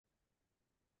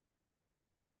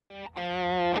Good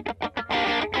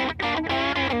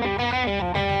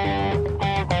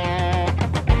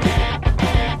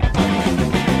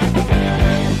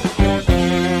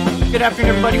afternoon,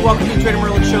 everybody. Welcome to the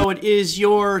TraderMerlin Show. It is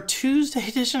your Tuesday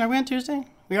edition. Are we on Tuesday?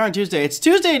 We are on Tuesday. It's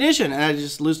Tuesday edition, and I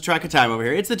just lose track of time over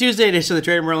here. It's the Tuesday edition of the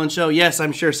TraderMerlin Show. Yes,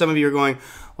 I'm sure some of you are going,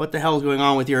 what the hell is going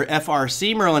on with your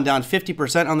FRC Merlin down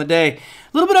 50% on the day? A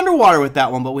little bit underwater with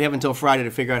that one, but we have until Friday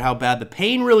to figure out how bad the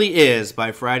pain really is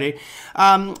by Friday.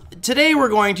 Today we're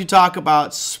going to talk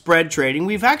about spread trading.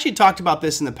 We've actually talked about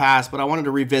this in the past, but I wanted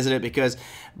to revisit it because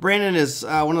Brandon is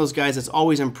one of those guys that's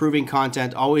always improving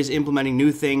content, always implementing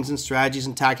new things and strategies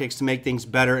and tactics to make things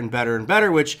better and better and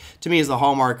better, which to me is the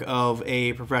hallmark of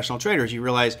a professional trader. Is you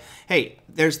realize, hey,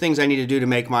 there's things I need to do to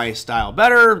make my style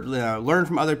better, learn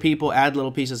from other people, add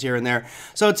little pieces here and there.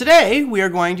 So today we are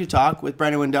going to talk with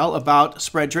Brandon Wendell about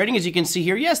spread trading. As you can see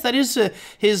here, yes, that is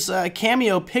his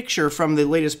cameo picture from the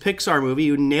latest Pixar movie.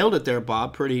 You nailed it there,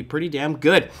 Bob. Pretty damn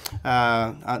good.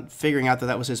 Figuring out that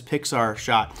that was his Pixar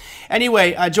shot.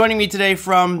 Anyway, joining me today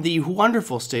from the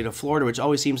wonderful state of Florida, which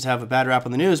always seems to have a bad rap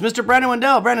on the news, Mr. Brandon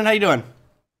Wendell. Brandon, how you doing?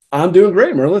 I'm doing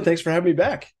great, Merlin. Thanks for having me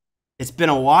back. It's been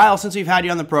a while since we've had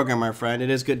you on the program, my friend.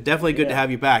 It is good, definitely good to have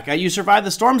you back. You survived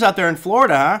the storms out there in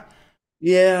Florida, huh?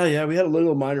 Yeah, we had a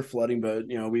little minor flooding, but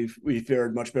we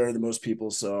fared much better than most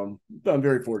people, so I'm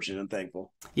very fortunate and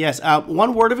thankful. Yes,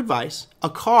 one word of advice: a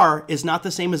car is not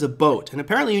the same as a boat, and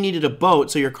apparently you needed a boat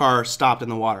so your car stopped in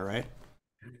the water, right?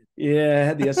 Yeah, I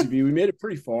had the SUV. We made it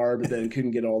pretty far, but then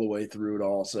couldn't get all the way through it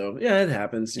all. So yeah, it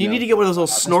happens. You need to get one of those little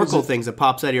snorkel things that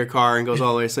pops out of your car and goes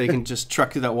all the way, so you can just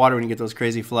truck through that water when you get those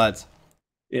crazy floods.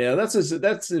 Yeah, that's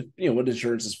what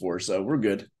insurance is for. So we're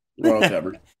good. We're all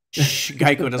covered. Shh,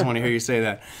 Geico doesn't want to hear you say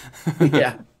that.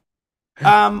 Yeah.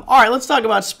 All right, let's talk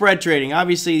about spread trading.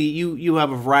 Obviously, you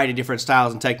have a variety of different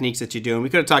styles and techniques that you do, and we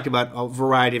could have talked about a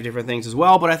variety of different things as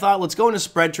well, but I thought let's go into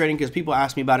spread trading because people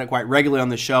ask me about it quite regularly on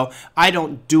the show. I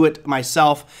don't do it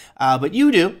myself, but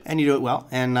you do, and you do it well,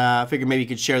 and I figured maybe you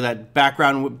could share that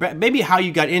background, maybe how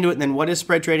you got into it, and then what is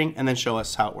spread trading, and then show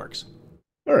us how it works.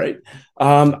 All right.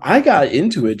 I got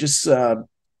into it just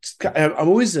I'm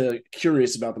always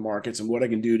curious about the markets and what I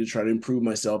can do to try to improve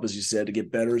myself, as you said, to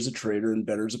get better as a trader and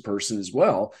better as a person as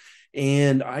well.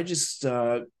 And I just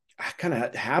I kind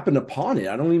of happened upon it.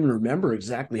 I don't even remember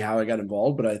exactly how I got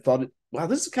involved, but I thought, wow,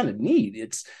 this is kind of neat.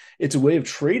 It's a way of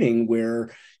trading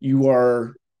where you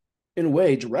are, in a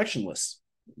way, directionless,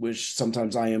 which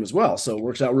sometimes I am as well. So it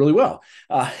works out really well.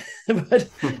 But,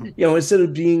 instead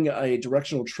of being a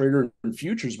directional trader in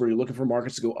futures where you're looking for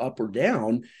markets to go up or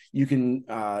down, you can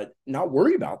not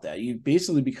worry about that. You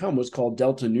basically become what's called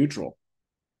delta neutral.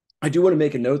 I do want to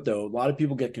make a note, though. A lot of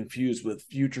people get confused with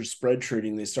future spread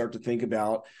trading. They start to think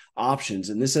about options,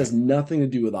 and this has nothing to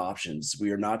do with options.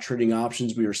 We are not trading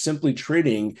options. We are simply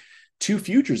trading two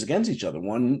futures against each other,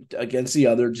 one against the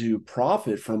other, to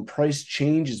profit from price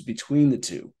changes between the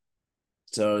two.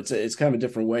 So it's kind of a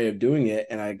different way of doing it.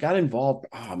 And I got involved,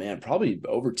 probably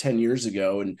over 10 years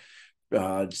ago, and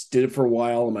just did it for a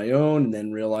while on my own, and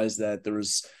then realized that there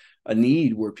was a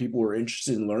need where people were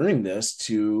interested in learning this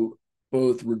to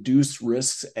both reduce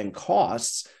risks and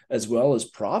costs as well as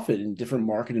profit in different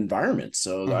market environments.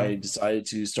 So I decided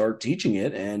to start teaching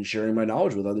it and sharing my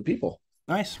knowledge with other people.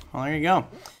 Nice. Well, there you go.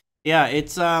 Yeah,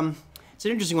 it's an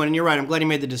interesting one, and you're right. I'm glad you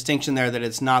made the distinction there that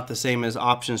it's not the same as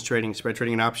options trading, spread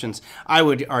trading and options. I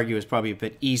would argue is probably a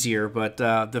bit easier, but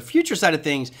the future side of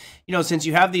things, since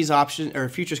you have these options or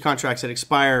futures contracts that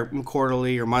expire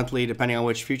quarterly or monthly, depending on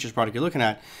which futures product you're looking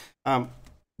at,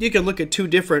 you can look at two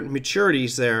different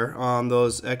maturities there on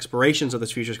those expirations of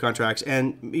those futures contracts,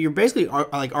 and you're basically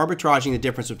like arbitraging the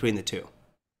difference between the two.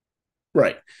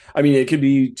 Right. I mean, it could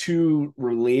be two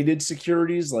related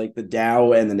securities like the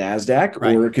Dow and the NASDAQ,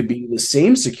 right, or it could be the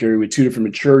same security with two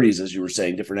different maturities, as you were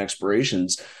saying, different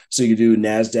expirations. So you do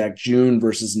NASDAQ June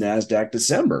versus NASDAQ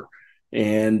December.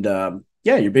 And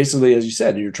you're basically, as you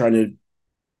said, you're trying to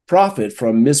profit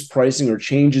from mispricing or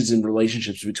changes in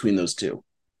relationships between those two.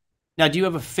 Now, do you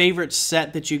have a favorite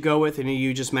set that you go with? And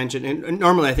you just mentioned, and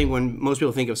normally I think when most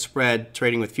people think of spread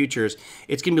trading with futures,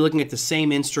 it's going to be looking at the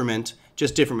same instrument,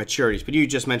 just different maturities. But you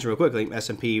just mentioned real quickly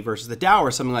S&P versus the Dow or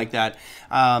something like that.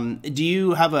 Do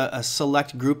you have a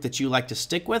select group that you like to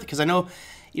stick with? Because I know,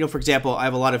 for example, I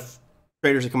have a lot of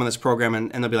traders that come on this program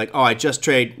and they'll be like, oh, I just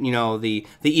trade, the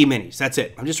E-minis. That's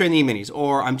it. I'm just trading the E-minis.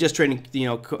 Or I'm just trading,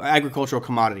 agricultural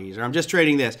commodities. Or I'm just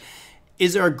trading this.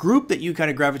 Is there a group that you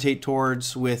kind of gravitate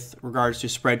towards with regards to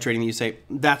spread trading that you say,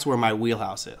 that's where my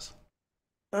wheelhouse is?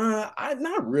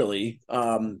 Not really.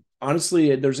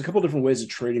 honestly, there's a couple different ways of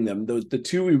trading them. The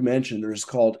two we mentioned, there's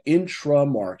called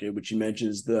intra-market, which you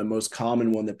mentioned is the most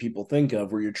common one that people think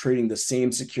of, where you're trading the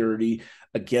same security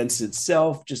against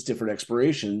itself, just different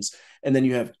expirations. And then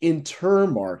you have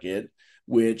intermarket,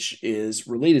 which is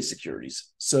related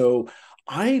securities. So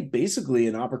I basically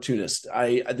an opportunist.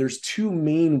 There's two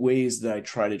main ways that I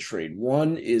try to trade.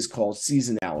 One is called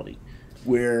seasonality,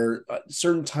 where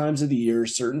certain times of the year,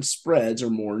 certain spreads are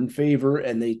more in favor,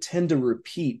 and they tend to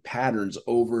repeat patterns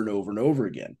over and over and over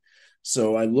again.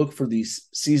 So I look for these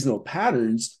seasonal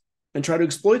patterns and try to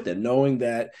exploit them, knowing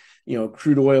that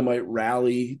crude oil might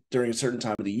rally during a certain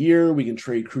time of the year. We can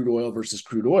trade crude oil versus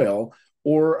crude oil,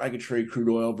 or I could trade crude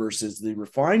oil versus the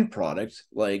refined product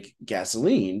like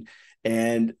gasoline,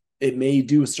 and it may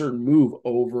do a certain move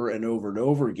over and over and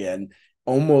over again,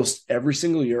 almost every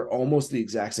single year, almost the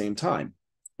exact same time.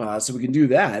 So we can do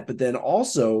that. But then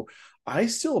also, I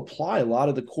still apply a lot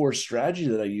of the core strategy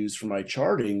that I use for my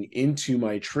charting into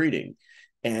my trading.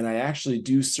 And I actually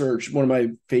do search. One of my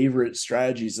favorite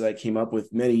strategies that I came up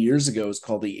with many years ago is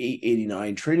called the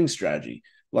 889 trading strategy.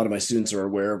 A lot of my students are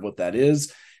aware of what that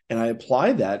is. And I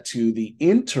apply that to the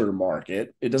intermarket.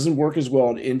 It doesn't work as well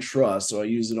on intra, so I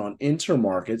use it on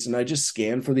intermarkets, and I just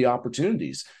scan for the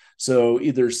opportunities. So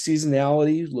either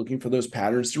seasonality, looking for those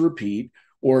patterns to repeat,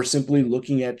 or simply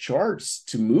looking at charts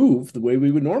to move the way we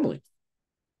would normally.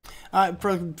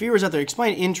 For viewers out there,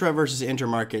 explain intra versus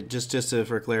intermarket, just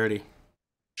for clarity.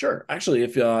 Sure. Actually,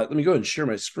 if let me go ahead and share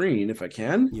my screen if I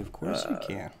can. Of course you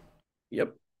can.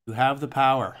 Yep. You have the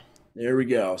power. There we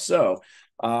go. So,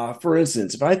 for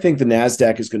instance, if I think the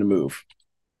NASDAQ is going to move,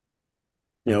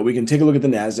 we can take a look at the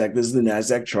NASDAQ. This is the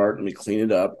NASDAQ chart. Let me clean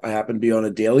it up. I happen to be on a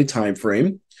daily time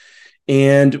frame.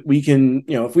 And we can,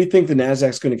 if we think the NASDAQ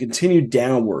is going to continue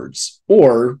downwards,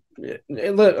 or,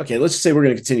 okay, let's just say we're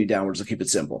going to continue downwards. I'll keep it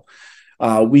simple.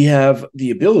 We have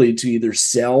the ability to either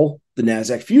sell the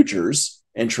NASDAQ futures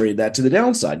and trade that to the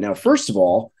downside. Now, first of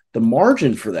all, the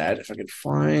margin for that, if I could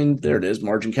find, there it is,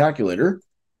 margin calculator.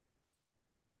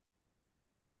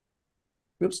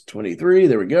 Oops, 23,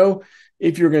 there we go.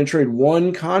 If you're going to trade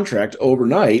one contract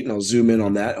overnight, and I'll zoom in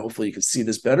on that, hopefully you can see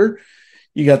this better,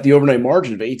 you got the overnight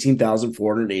margin of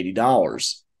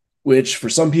 $18,480, which for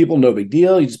some people, no big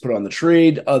deal. You just put it on the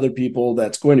trade. Other people,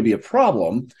 that's going to be a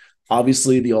problem.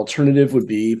 Obviously, the alternative would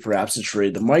be perhaps to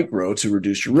trade the micro to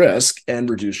reduce your risk and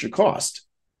reduce your cost.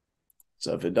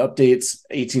 So if it updates,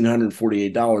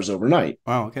 $1,848 overnight.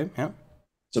 Wow, okay, yeah.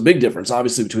 So big difference,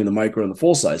 obviously, between the micro and the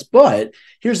full size. But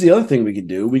here's the other thing we can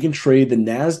do. We can trade the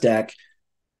NASDAQ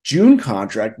June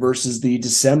contract versus the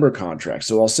December contract.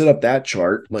 So I'll set up that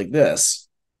chart like this.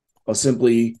 I'll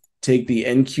simply take the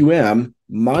NQM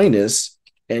minus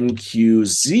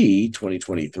NQZ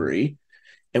 2023.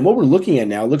 And what we're looking at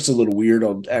now looks a little weird.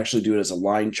 I'll actually do it as a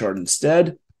line chart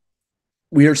instead.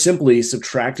 We are simply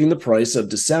subtracting the price of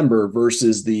December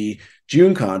versus the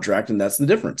June contract, and that's the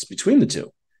difference between the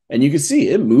two. And you can see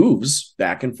it moves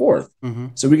back and forth. Mm-hmm.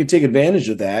 So we can take advantage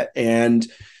of that. And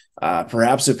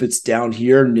perhaps if it's down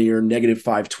here near negative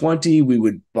 520, we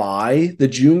would buy the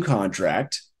June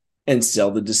contract and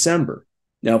sell the December.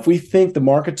 Now, if we think the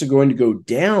markets are going to go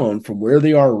down from where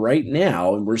they are right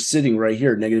now, and we're sitting right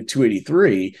here at negative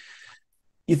 283,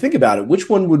 you think about it, which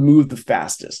one would move the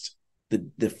fastest?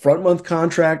 The front month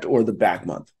contract or the back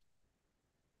month?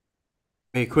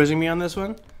 Are you quizzing me on this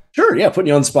one? Sure, yeah, putting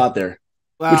you on the spot there.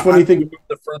 Well, which one do you think would move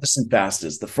the furthest and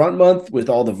fastest? The front month with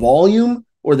all the volume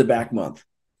or the back month?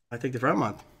 I think the front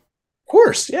month. Of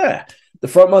course, yeah. The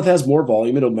front month has more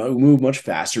volume. It'll move much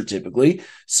faster typically.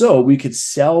 So we could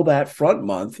sell that front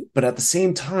month, but at the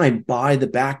same time, buy the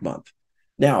back month.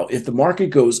 Now, if the market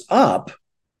goes up,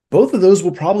 both of those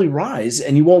will probably rise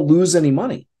and you won't lose any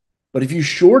money. But if you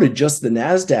shorted just the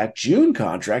NASDAQ June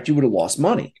contract, you would have lost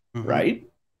money, right?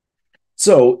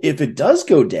 So if it does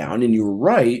go down, and you're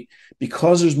right,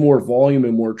 because there's more volume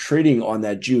and more trading on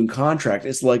that June contract,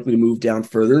 it's likely to move down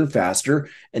further and faster,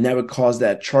 and that would cause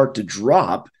that chart to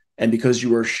drop. And because you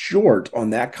were short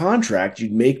on that contract,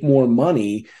 you'd make more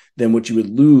money than what you would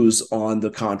lose on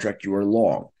the contract you were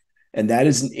long. And that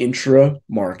is an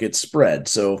intra-market spread.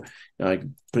 So I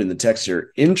can put in the text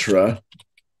here, intra.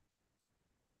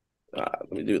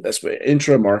 Let me do it this way.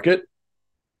 Intra-market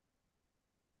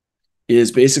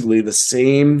is basically the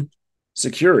same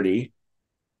security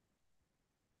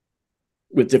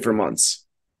with different months.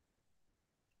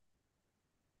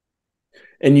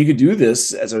 And you could do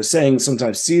this, as I was saying,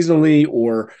 sometimes seasonally,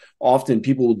 or often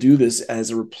people will do this as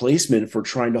a replacement for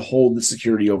trying to hold the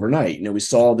security overnight. We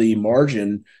saw the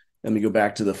margin, let me go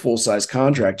back to the full-size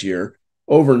contract here,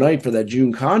 overnight for that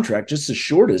June contract, just as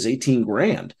short as 18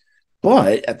 grand.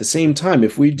 But at the same time,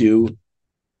 if we do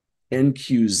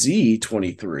NQZ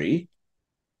 23.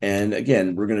 And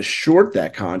again, we're going to short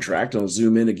that contract. I'll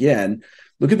zoom in again.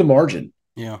 Look at the margin.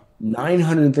 Yeah.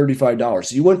 $935.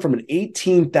 So you went from an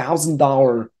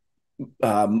 $18,000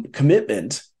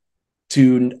 commitment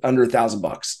to under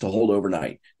 $1,000 to hold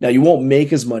overnight. Now you won't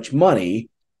make as much money,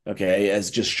 okay,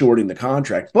 as just shorting the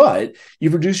contract, but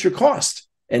you've reduced your cost.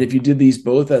 And if you did these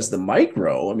both as the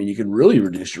micro, I mean, you can really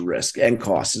reduce your risk and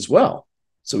costs as well.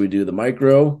 So we do the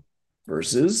micro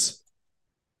versus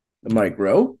the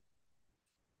micro.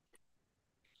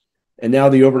 And now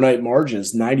the overnight margin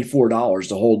is $94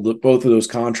 to hold both of those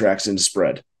contracts in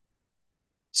spread.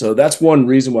 So that's one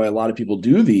reason why a lot of people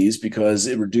do these, because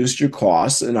it reduced your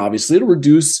costs, and obviously it'll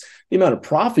reduce the amount of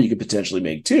profit you could potentially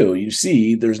make too. You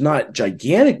see, there's not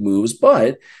gigantic moves,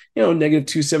 but negative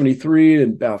 273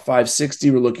 and about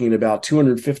 560, we're looking at about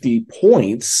 250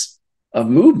 points of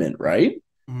movement, right?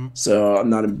 Mm-hmm. So I'm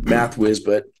not a math whiz,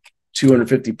 but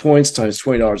 250 points times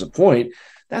 $20 a point,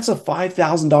 that's a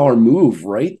 $5,000 move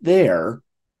right there.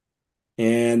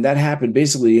 And that happened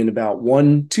basically in about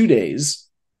 1-2 days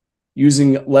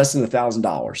using less than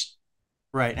 $1,000.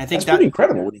 Right. I think that's pretty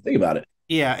incredible when you think about it.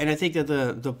 Yeah. And I think that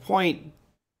the point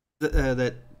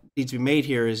that needs to be made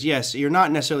here is, yes, you're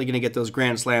not necessarily going to get those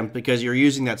grand slams because you're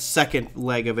using that second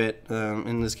leg of it.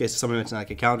 In this case, some of it's not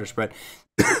like a counter spread.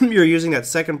 You're using that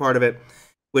second part of it,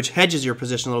 which hedges your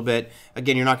position a little bit.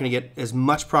 Again, you're not going to get as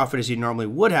much profit as you normally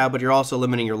would have, but you're also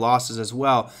limiting your losses as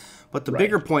well. But the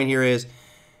bigger point here is,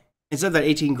 instead of that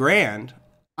 18 grand,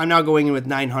 I'm now going in with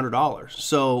 $900.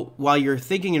 So while you're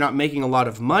thinking you're not making a lot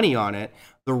of money on it,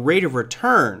 the rate of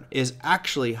return is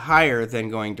actually higher than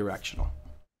going directional.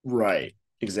 Right,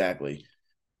 exactly.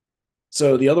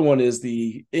 So the other one is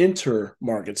the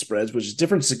inter-market spreads, which is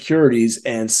different securities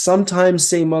and sometimes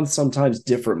same month, sometimes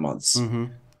different months.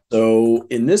 Mm-hmm. So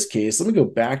in this case, let me go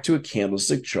back to a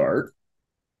candlestick chart,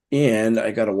 and I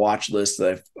got a watch list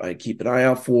that I keep an eye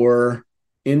out for.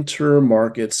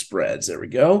 Inter-market spreads. There we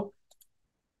go.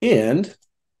 And,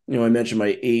 I mentioned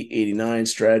my 889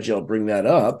 strategy. I'll bring that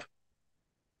up.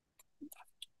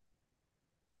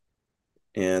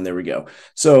 And there we go.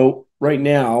 So right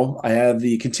now I have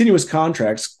the continuous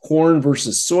contracts, corn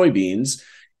versus soybeans,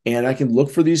 and I can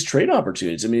look for these trade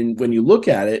opportunities. I mean, when you look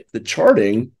at it, the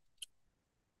charting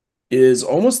is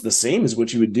almost the same as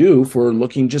what you would do for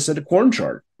looking just at a corn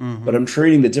chart. Mm-hmm. But I'm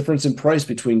trading the difference in price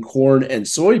between corn and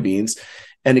soybeans.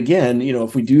 And again,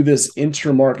 if we do this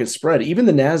intermarket spread, even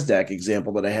the NASDAQ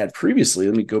example that I had previously,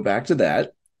 let me go back to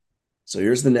that. So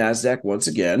here's the NASDAQ once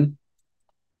again.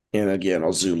 And again,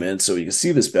 I'll zoom in so you can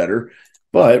see this better.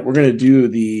 But we're going to do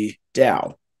the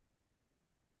Dow,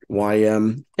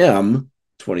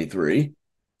 YMM23.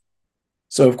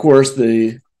 So, of course,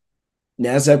 the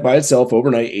NASDAQ by itself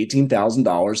overnight,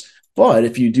 $18,000. But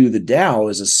if you do the Dow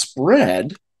as a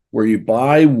spread, where you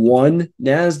buy one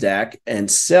NASDAQ and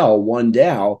sell one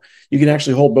Dow, you can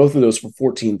actually hold both of those for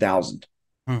 $14,000.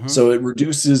 Mm-hmm. So it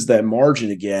reduces that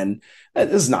margin again.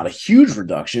 This is not a huge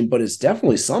reduction, but it's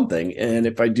definitely something. And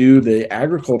if I do the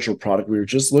agricultural product we were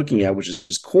just looking at, which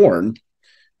is corn,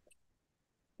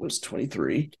 was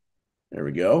 23. There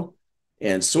we go.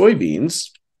 And soybeans.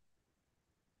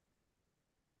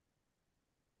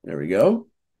 There we go.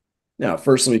 Now,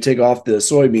 first, let me take off the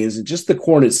soybeans, and just the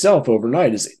corn itself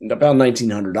overnight is about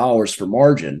 $1,900 for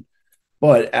margin.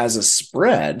 But as a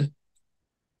spread,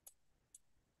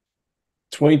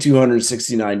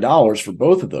 $2,269 for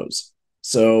both of those.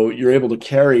 So you're able to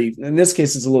carry, in this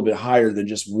case, it's a little bit higher than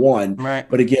just one. Right.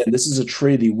 But again, this is a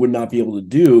trade that you would not be able to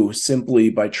do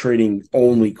simply by trading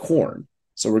only corn.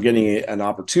 So we're getting an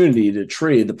opportunity to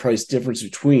trade the price difference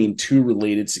between two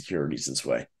related securities this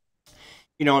way.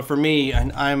 For me,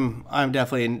 and I'm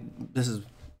definitely, this is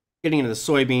getting into the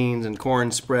soybeans and corn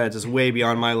spreads is way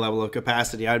beyond my level of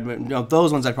capacity.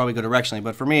 Those ones I'd probably go directionally,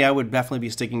 but for me, I would definitely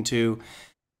be sticking to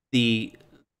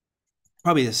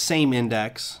probably the same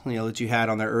index, that you had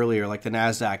on there earlier, like the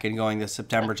NASDAQ, and going the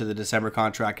September to the December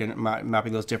contract and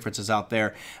mapping those differences out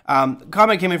there.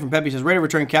 Comment came in from Pepe, says, rate of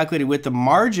return calculated with the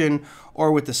margin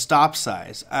or with the stop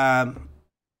size.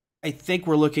 I think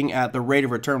we're looking at the rate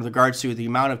of return with regards to the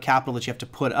amount of capital that you have to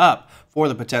put up for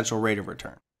the potential rate of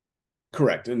return.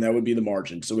 Correct. And that would be the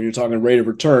margin. So when you're talking rate of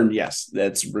return, yes,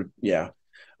 yeah.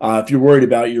 If you're worried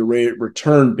about your rate of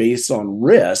return based on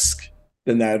risk,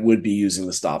 then that would be using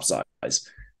the stop size.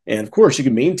 And of course, you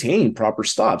can maintain proper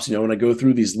stops. When I go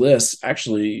through these lists,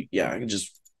 actually, I can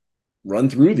just run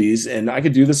through these, and I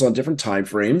could do this on different time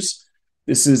frames.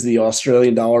 This is the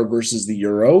Australian dollar versus the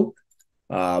euro.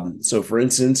 So for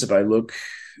instance, if I look,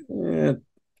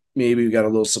 maybe we've got a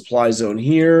little supply zone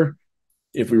here.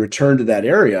 If we return to that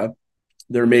area,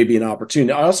 there may be an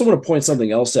opportunity. I also want to point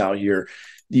something else out here.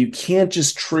 You can't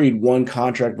just trade one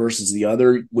contract versus the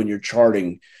other when you're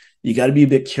charting. You got to be a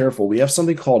bit careful. We have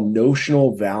something called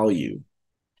notional value.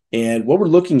 And what we're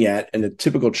looking at in a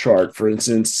typical chart, for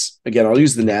instance, again, I'll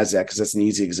use the NASDAQ because that's an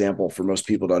easy example for most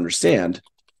people to understand.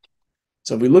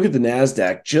 So if we look at the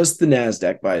NASDAQ, just the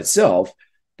NASDAQ by itself,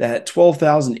 that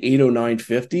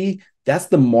 12,809.50, that's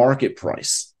the market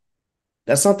price.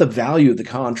 That's not the value of the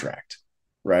contract,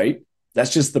 right?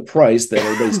 That's just the price that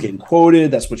everybody's getting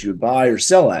quoted. That's what you would buy or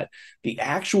sell at. The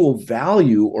actual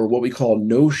value, or what we call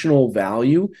notional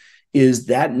value, is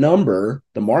that number,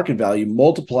 the market value,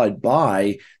 multiplied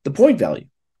by the point value.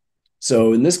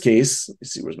 So in this case,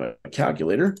 let's see, where's my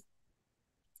calculator?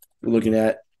 We're looking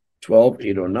at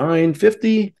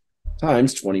 12,809.50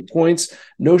 times 20 points.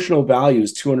 Notional value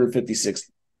is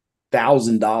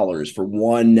 $256,000 for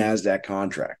one NASDAQ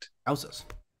contract. Houses.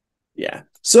 Yeah.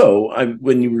 So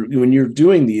when you're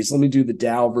doing these, let me do the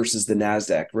Dow versus the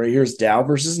NASDAQ. Right here's Dow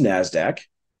versus NASDAQ.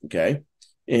 Okay.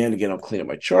 And again, I'll clean up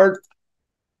my chart.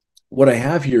 What I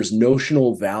have here is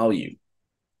notional value.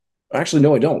 Actually,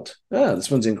 no, I don't.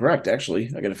 This one's incorrect,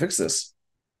 actually. I got to fix this.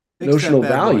 Notional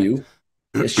value,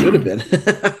 it should have been.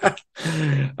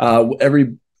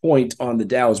 Every point on the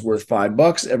Dow is worth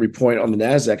 $5. Every point on the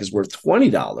NASDAQ is worth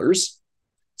 $20.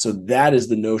 So that is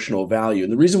the notional value.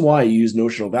 And the reason why I use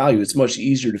notional value, it's much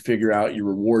easier to figure out your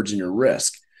rewards and your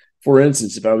risk. For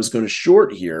instance, if I was going to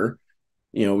short here,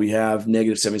 we have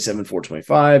negative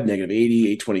 77,425, negative 80,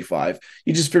 825.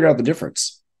 You just figure out the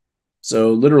difference.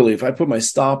 So literally, if I put my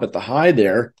stop at the high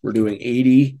there, we're doing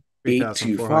 80,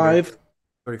 825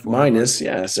 minus,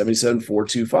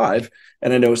 77,425.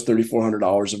 And I know it's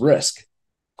 $3,400 of risk.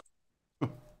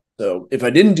 So if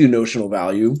I didn't do notional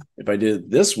value, if I did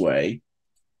it this way,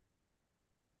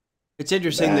 it's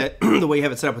interesting that the way you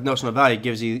have it set up with notional value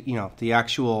gives you, the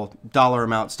actual dollar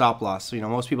amount stop loss. So,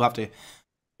 most people have to,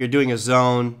 you're doing a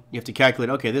zone, you have to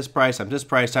calculate, okay, this price times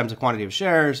the quantity of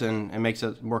shares, and it makes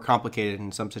it more complicated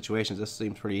in some situations. This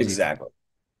seems pretty easy. Exactly.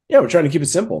 Yeah, we're trying to keep it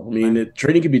simple. I mean,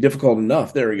 trading can be difficult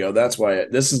enough. There we go. That's why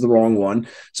this is the wrong one.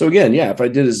 So again, if I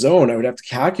did a zone, I would have to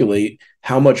calculate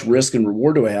how much risk and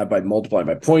reward do I have by multiplying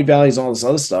by point values, all this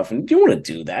other stuff. And you want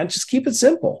to do that, just keep it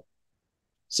simple.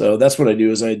 So that's what I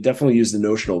do, is I definitely use the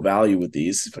notional value with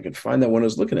these. If I can find that one I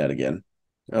was looking at again.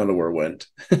 I don't know where it went.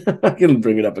 I can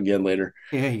bring it up again later.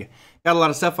 Yeah, you got a lot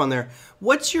of stuff on there.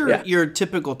 What's your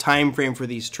typical time frame for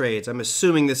these trades? I'm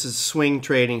assuming this is swing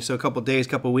trading, so a couple of days,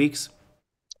 couple of weeks.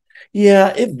 Yeah,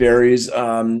 it varies.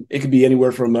 It could be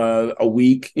anywhere from a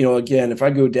week. Again, if I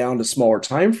go down to smaller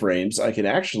time frames, I can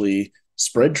actually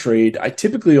spread trade. I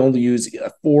typically only use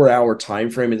a 4-hour time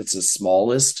frame, and it's the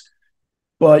smallest.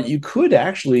 But you could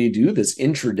actually do this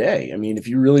intraday. I mean, if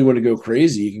you really want to go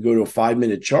crazy, you can go to a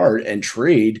 5-minute chart and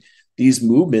trade these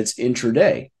movements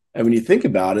intraday. And when you think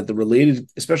about it, the related,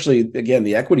 especially, again,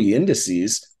 the equity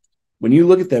indices, when you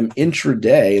look at them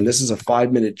intraday, and this is a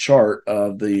 5-minute chart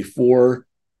of the 4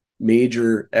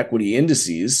 major equity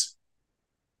indices,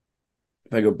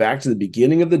 if I go back to the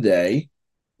beginning of the day,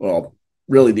 well,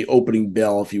 really the opening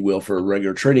bell, if you will, for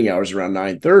regular trading hours around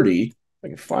 9:30, I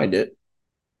can find it.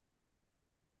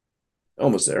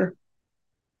 Almost there.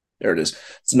 There it is.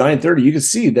 It's 9:30. You can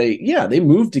see they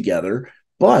move together,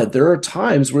 but there are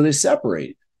times where they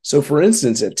separate. So for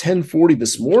instance, at 10:40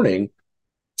 this morning,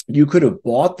 you could have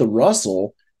bought the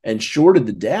Russell and shorted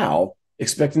the Dow,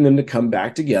 expecting them to come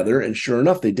back together. And sure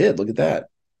enough, they did. Look at that.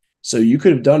 So you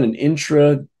could have done an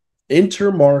intermarket,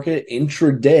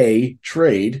 intraday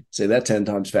trade, say that 10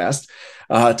 times fast,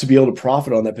 to be able to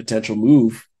profit on that potential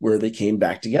move where they came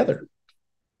back together.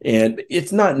 And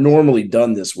it's not normally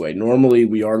done this way. Normally,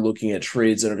 we are looking at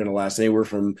trades that are going to last anywhere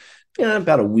from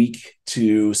about a week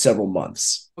to several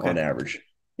months on average.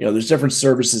 There's different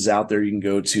services out there you can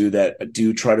go to that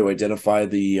do try to identify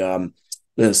the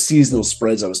seasonal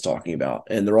spreads I was talking about,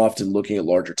 and they're often looking at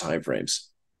larger time frames.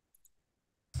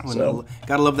 So,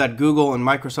 gotta love that Google and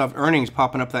Microsoft earnings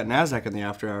popping up that NASDAQ in the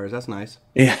after hours. That's nice.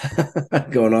 Yeah,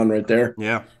 going on right there.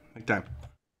 Yeah, big time.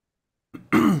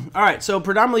 All right, so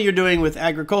predominantly you're doing with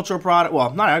agricultural product.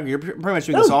 Well, not agri. You're pretty much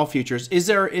doing this all futures. Is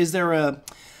there a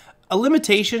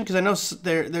limitation? Because I know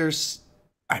there's.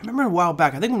 I remember a while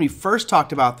back. I think when we first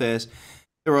talked about this,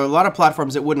 there were a lot of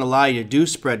platforms that wouldn't allow you to do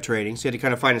spread trading, so you had to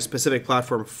kind of find a specific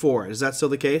platform for it. Is that still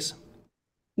the case?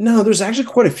 No, there's actually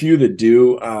quite a few that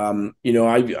do.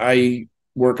 I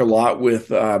work a lot with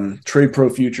Trade Pro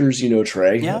Futures.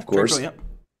 Trey, of course. Trade Pro,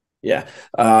 Yeah.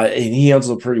 And he handles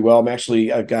it pretty well.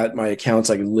 I've got my accounts.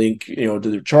 I can link, to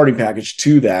the charting package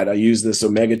to that. I use this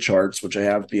Omega charts, which I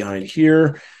have behind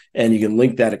here, and you can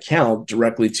link that account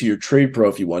directly to your Trade Pro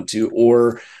if you want to,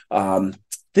 or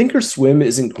Thinkorswim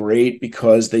isn't great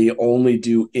because they only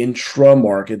do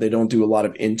intra-market. They don't do a lot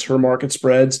of inter-market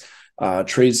spreads.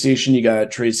 TradeStation, you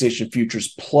got TradeStation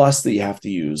Futures Plus that you have to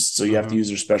use. So you have to use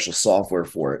their special software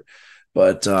for it.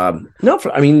 But no,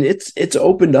 I mean, it's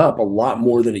opened up a lot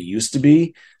more than it used to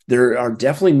be. There are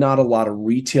definitely not a lot of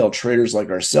retail traders like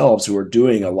ourselves who are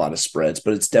doing a lot of spreads,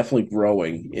 but it's definitely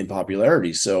growing in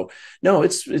popularity. So no,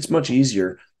 it's much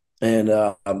easier. And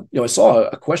I saw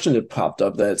a question that popped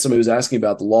up that somebody was asking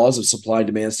about the laws of supply and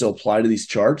demand still apply to these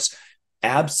charts.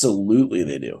 Absolutely,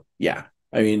 they do. Yeah.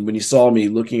 I mean, when you saw me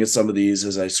looking at some of these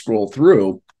as I scroll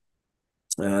through,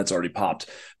 it's already popped,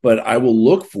 but I will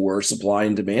look for supply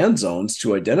and demand zones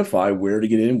to identify where to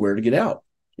get in, where to get out,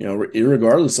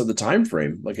 regardless of the time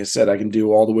frame. Like I said, I can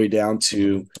do all the way down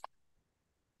to,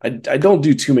 I don't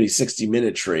do too many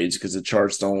 60-minute trades because the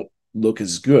charts don't look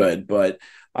as good, but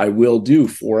I will do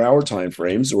 4-hour time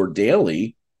frames or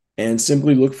daily and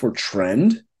simply look for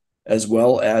trend as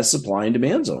well as supply and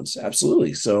demand zones.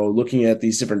 Absolutely. So looking at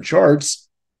these different charts,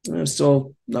 I'm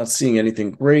still not seeing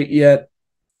anything great yet.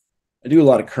 I do a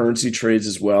lot of currency trades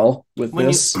as well with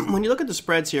this. When you look at the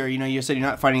spreads here, you said you're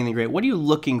not finding anything great. What are you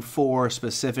looking for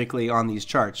specifically on these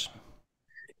charts?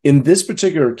 In this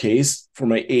particular case, for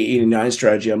my 889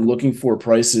 strategy, I'm looking for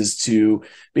prices to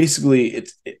basically,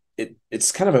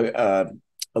 it's kind of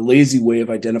a lazy way of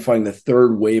identifying the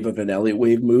third wave of an Elliott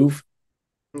wave move.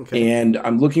 Okay. And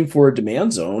I'm looking for a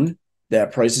demand zone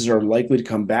that prices are likely to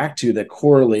come back to that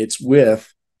correlates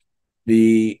with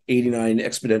the 89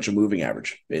 exponential moving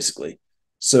average, basically.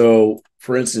 So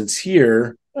for instance,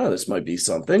 here, this might be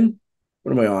something.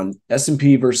 What am I on?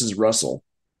 S&P versus Russell.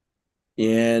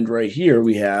 And right here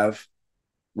we have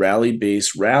rally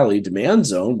base rally demand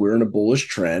zone. We're in a bullish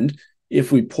trend.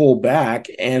 If we pull back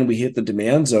and we hit the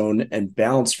demand zone and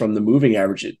bounce from the moving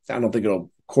average, I don't think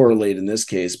it'll correlate in this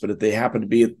case, but if they happen to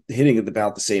be hitting at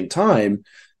about the same time,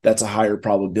 that's a higher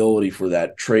probability for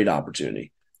that trade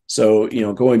opportunity. So,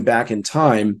 going back in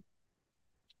time,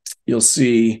 you'll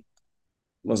see,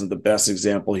 wasn't the best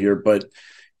example here, but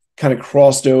kind of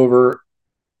crossed over.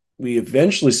 We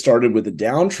eventually started with a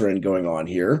downtrend going on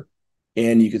here.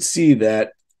 And you could see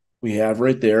that we have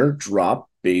right there, drop,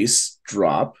 base,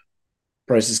 drop.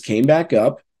 Prices came back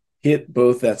up, hit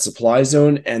both that supply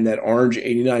zone and that orange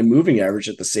 89 moving average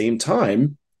at the same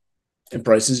time, and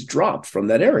prices dropped from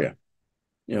that area.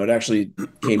 It actually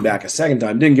came back a second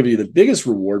time. Didn't give you the biggest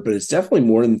reward, but it's definitely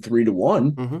more than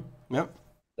 3-1. Mm-hmm. Yep.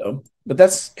 So, but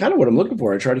that's kind of what I'm looking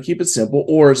for. I try to keep it simple.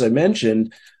 Or as I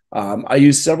mentioned, I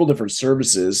use several different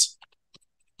services.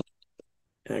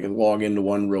 And I can log into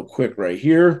one real quick right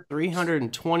here.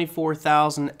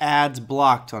 324,000 ads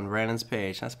blocked on Brandon's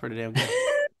page. That's pretty damn good.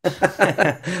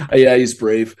 Yeah, I use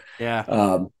Brave. Yeah.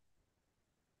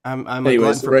 I'm a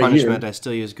glutton for punishment. Here. I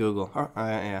still use Google.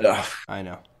 Yeah, I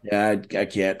know. Yeah, I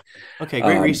can't. Okay,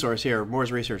 great resource here.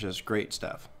 Moore's Research is great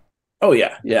stuff. Oh,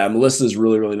 yeah. Yeah, Melissa is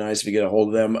really, really nice if you get a hold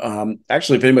of them.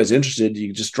 Actually, if anybody's interested, you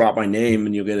can just drop my name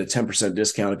and you'll get a 10%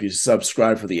 discount if you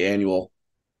subscribe for the annual.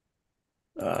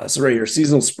 So right here,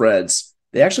 seasonal spreads.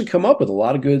 They actually come up with a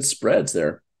lot of good spreads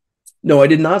there. No, I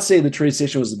did not say the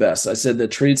TradeStation was the best. I said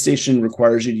that TradeStation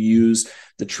requires you to use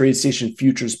the TradeStation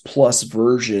Futures Plus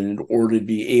version in order to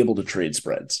be able to trade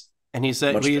spreads. And he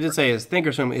said, what you did say is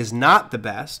Thinkorswim is not the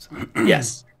best.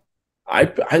 Yes. I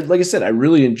like I said, I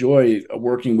really enjoy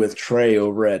working with Trey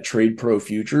over at Trade Pro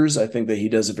Futures. I think that he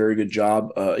does a very good job.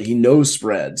 He knows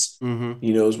spreads. Mm-hmm.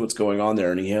 He knows what's going on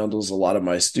there, and he handles a lot of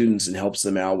my students and helps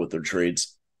them out with their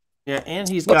trades. Yeah, and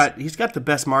he's got the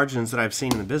best margins that I've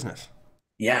seen in the business.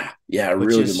 Yeah, really good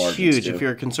margins. Which is huge. Too. If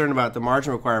you're concerned about the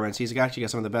margin requirements, he's actually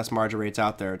got some of the best margin rates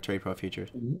out there at Trade Pro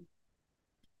Futures. Mm-hmm.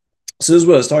 So this is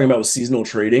what I was talking about with seasonal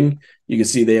trading. You can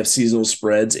see they have seasonal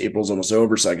spreads. April's almost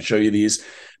over, so I can show you these.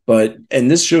 And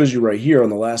this shows you right here on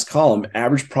the last column,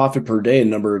 average profit per day and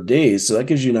number of days. So that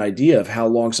gives you an idea of how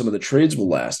long some of the trades will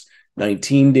last.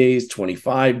 19 days,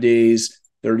 25 days,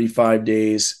 35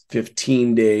 days,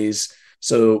 15 days.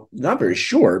 So not very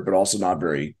short, but also not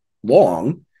very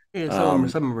long. Yeah, some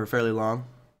of them are fairly long.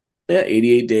 Yeah,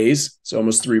 88 days, so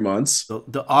almost 3 months.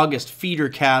 The August feeder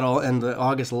cattle and the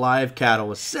August live cattle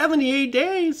was 78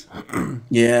 days.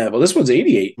 Yeah, well, this one's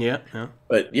 88. Yeah.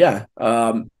 But yeah,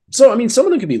 so I mean, some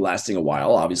of them could be lasting a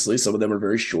while. Obviously, some of them are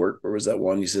very short. Where was that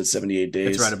one? You said 78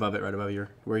 days. It's right above it,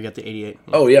 where you got the 88.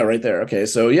 Yeah. Oh yeah, right there. Okay,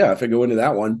 so yeah, if I go into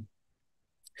that one,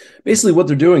 basically what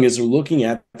they're doing is they're looking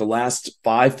at the last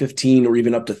 5, 15, or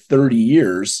even up to 30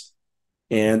 years.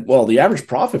 And well, the average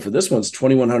profit for this one's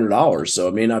 $2,100, so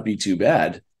it may not be too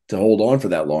bad to hold on for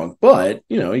that long. But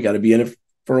you got to be in it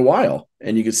for a while,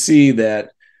 and you can see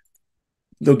that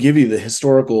they'll give you the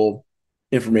historical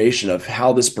information of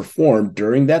how this performed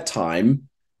during that time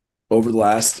over the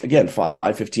last, again, 5,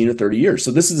 15, or 30 years.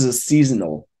 So this is a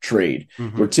seasonal trade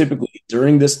where typically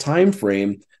during this time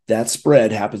frame, that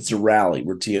spread happens to rally.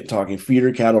 We're talking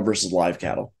feeder cattle versus live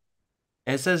cattle.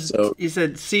 And it says, so, you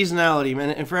said seasonality,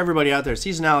 man, and for everybody out there,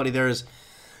 seasonality, there's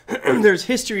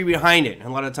history behind it. And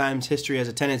a lot of times history has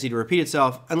a tendency to repeat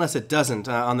itself unless it doesn't.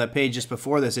 On the page just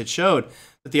before this, it showed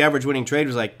that the average winning trade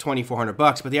was like $2,400,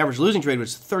 but the average losing trade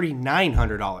was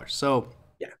 $3,900. So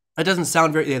yeah, that doesn't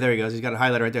sound very, yeah, there he goes. He's got a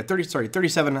highlight right there.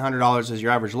 $3,700 is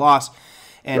your average loss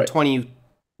and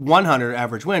 $2,100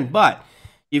 average win, but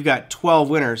you've got 12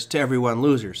 winners to every one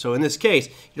loser. So in this case,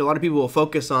 a lot of people will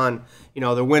focus on,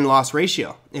 their win-loss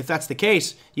ratio. If that's the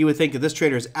case, you would think that this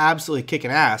trader is absolutely kicking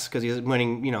ass because he's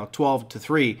winning,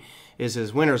 12-3 is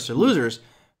his winners to losers.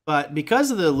 But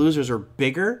because of the losers are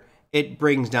bigger, it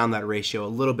brings down that ratio a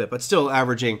little bit, but still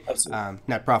averaging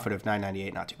net profit of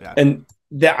 $998, not too bad. And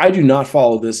that I do not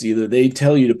follow this either. They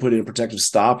tell you to put in a protective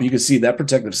stop. You can see that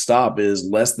protective stop is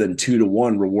less than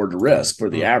 2-to-1 reward to risk for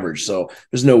the average. So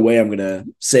there's no way I'm going to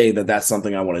say that that's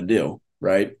something I want to do,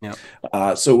 right? Yeah.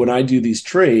 So when I do these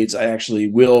trades, I actually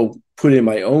will put in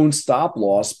my own stop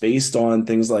loss based on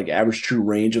things like average true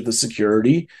range of the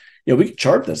security. We can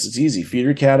chart this. It's easy.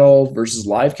 Feeder cattle versus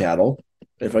live cattle.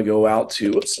 If I go out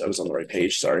to, oops, I was on the right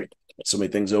page. Sorry. So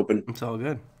many things open. It's all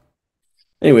good.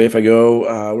 Anyway, if I go,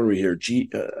 what are we here?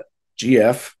 GFQ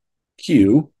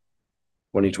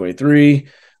 2023.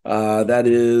 That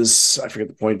is, I forget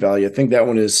the point value. I think that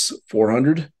one is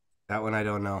 400. That one I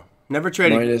don't know. Never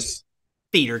traded minus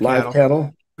feeder live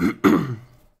cattle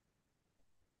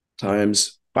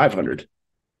times 500.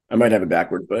 I might have it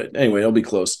backward, but anyway, it'll be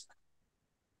close.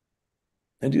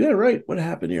 And do that right. What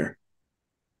happened here?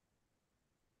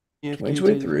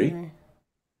 2023.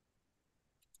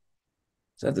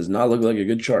 That does not look like a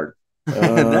good chart.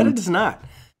 That it does not.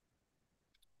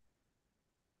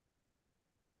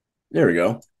 There we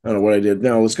go. I don't know what I did.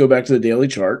 Now let's go back to the daily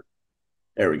chart.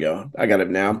 There we go. I got it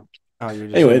now.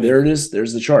 Anyway, there it is.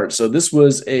 There's the chart. So this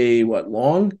was a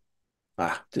long?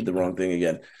 Did the wrong thing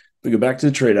again. We go back to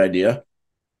the trade idea.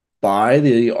 Buy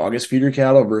the August feeder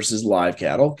cattle versus live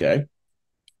cattle. Okay.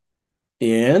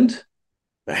 And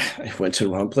I went to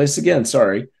the wrong place again.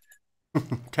 Sorry.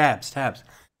 Tabs.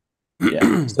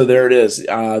 Yeah. So there it is.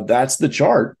 That's the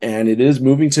chart, and it is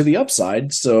moving to the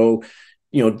upside. So,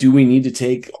 do we need to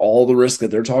take all the risk that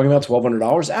they're talking about,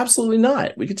 $1,200? Absolutely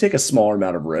not. We could take a smaller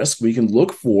amount of risk. We can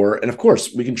look for, and of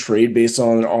course, we can trade based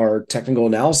on our technical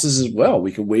analysis as well.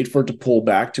 We can wait for it to pull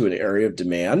back to an area of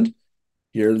demand.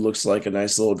 Here it looks like a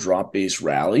nice little drop-based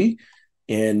rally.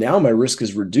 And now my risk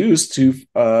is reduced to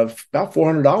about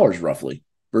 $400 roughly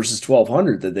versus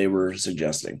 $1,200 that they were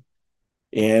suggesting.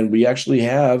 And we actually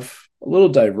have a little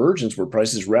divergence where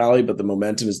prices rally, but the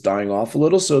momentum is dying off a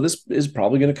little. So this is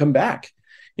probably going to come back.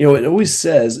 It always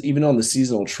says, even on the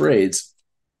seasonal trades,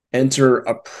 enter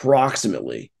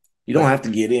approximately. You don't have to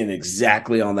get in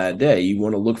exactly on that day. You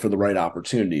want to look for the right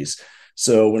opportunities.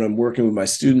 So when I'm working with my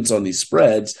students on these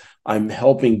spreads, I'm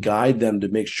helping guide them to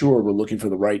make sure we're looking for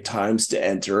the right times to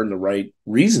enter and the right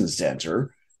reasons to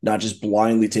enter, not just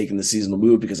blindly taking the seasonal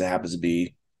move because it happens to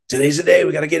be today's the day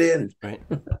we got to get in. Right.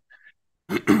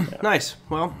 Nice.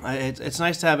 Well, it's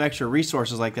nice to have extra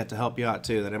resources like that to help you out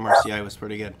too. That MRCI was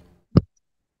pretty good.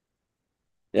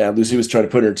 Yeah, Lucy was trying to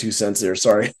put her 2 cents there.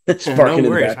 Sorry. No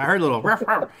worries. I heard a little ruff,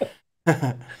 ruff.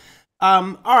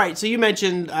 All right. So you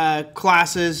mentioned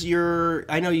classes.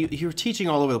 I know you're teaching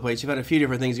all over the place. You've had a few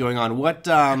different things going on.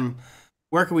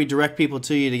 Where can we direct people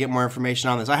to you to get more information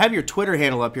on this? I have your Twitter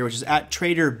handle up here, which is at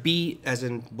TraderB, as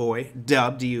in boy,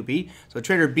 Dub, D-U-B. So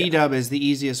TraderB-Dub is the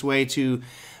easiest way to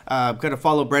kind of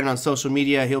follow Brandon on social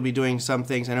media. He'll be doing some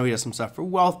things. I know he does some stuff for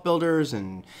wealth builders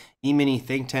and E-mini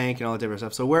think tank and all that different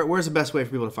stuff. So where's the best way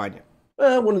for people to find you?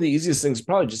 One of the easiest things is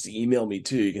probably just to email me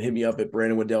too. You can hit me up at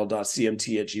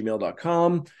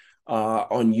brandonwendell.cmt@gmail.com.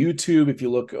 On YouTube, if you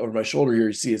look over my shoulder here,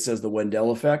 you see it says the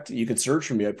Wendell Effect. You can search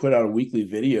for me. I put out a weekly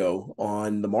video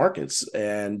on the markets,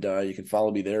 and you can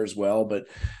follow me there as well. But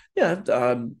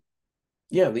the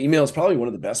email is probably one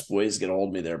of the best ways to get a hold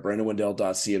of me there,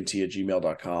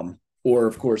 brandonwendell.cmt@gmail.com. Or,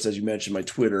 of course, as you mentioned, my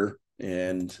Twitter,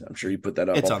 and I'm sure you put that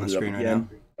up. It's on the screen right now.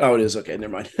 Oh, it is? Okay,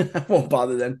 never mind. I won't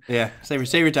bother then. Yeah,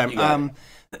 save your time.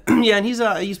 Yeah, and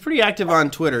he's pretty active on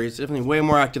Twitter. He's definitely way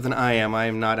more active than I am. I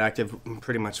am not active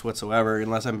pretty much whatsoever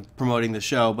unless I'm promoting the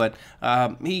show. But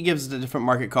he gives the different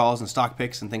market calls and stock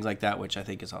picks and things like that, which I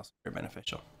think is also very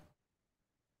beneficial.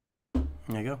 There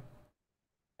you go.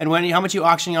 And how much are you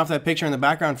auctioning off that picture in the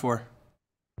background for?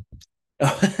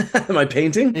 My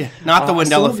painting? Yeah, not the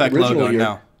Wendell Effect logo,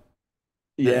 no.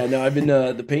 Yeah, no, I've been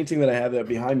the painting that I have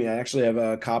behind me. I actually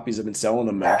have copies. I've been selling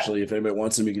them. Actually, if anybody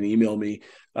wants them, you can email me.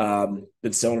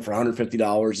 Been selling it for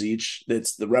 $150 each.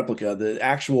 That's the replica. The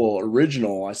actual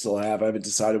original I still have. I haven't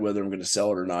decided whether I'm going to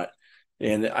sell it or not.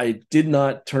 And I did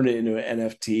not turn it into an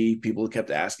NFT. People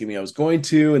kept asking me I was going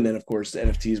to, and then of course the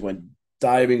NFTs went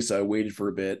diving, so I waited for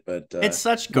a bit. But it's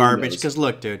such garbage because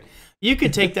look, dude, you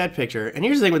could take that picture, and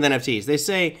here's the thing with NFTs: they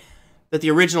say that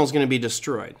the original is going to be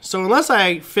destroyed. So unless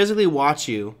I physically watch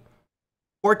you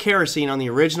pour kerosene on the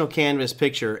original canvas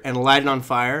picture and light it on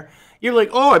fire, you're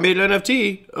like, oh, I made an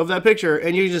NFT of that picture,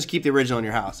 and you just keep the original in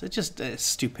your house. It's just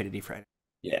stupidity, Fred.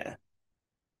 Yeah.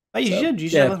 But you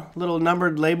should have a little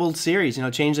numbered labeled series,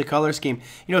 change the color scheme.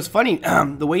 It's funny,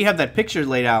 the way you have that picture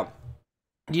laid out,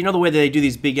 the way that they do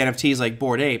these big NFTs like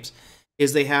Bored Apes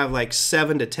is they have like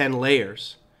 7 to 10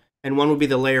 layers. And one would be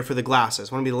the layer for the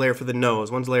glasses, one would be the layer for the nose,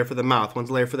 one's the layer for the mouth, one's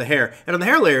the layer for the hair. And on the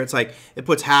hair layer, it's like it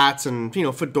puts hats and,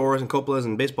 fedoras and copolas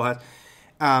and baseball hats.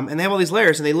 And they have all these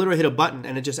layers, and they literally hit a button,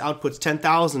 and it just outputs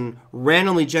 10,000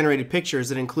 randomly generated pictures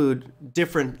that include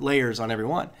different layers on every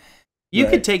one. You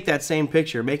could take that same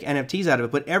picture, make NFTs out of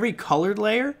it, but every colored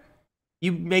layer,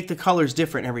 you make the colors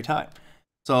different every time.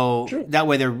 So that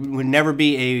way there would never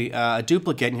be a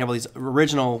duplicate, and you have all these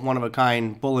original,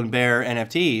 one-of-a-kind bull and bear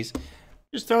NFTs.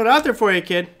 Just throw it out there for you,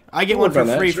 kid. I get one for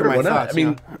free for my thoughts. I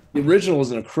mean, the original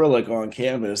was an acrylic on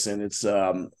canvas, and it's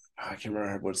I can't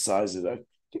remember what size it is. I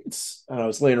think it's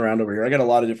it's laying around over here. I got a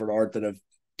lot of different art that I've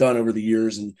done over the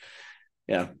years, and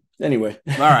yeah. Anyway.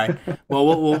 All right.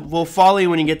 Well, we'll follow you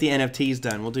when you get the NFTs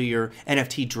done. We'll do your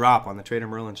NFT drop on the Trader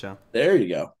Merlin show. There you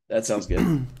go. That sounds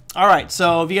good. All right.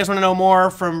 So if you guys want to know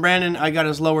more from Brandon, I got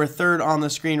his lower third on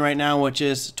the screen right now, which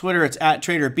is Twitter. It's at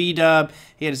TraderBdub.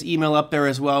 He had his email up there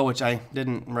as well, which I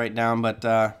didn't write down, but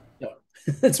no.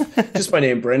 It's just my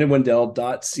name,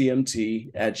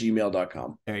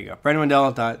 brandonwendell.cmt@gmail.com. There you go.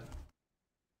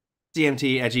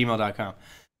 brandonwendell.cmt@gmail.com.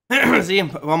 See,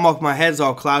 my head's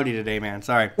all cloudy today, man.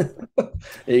 Sorry. Yeah,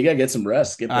 you gotta get some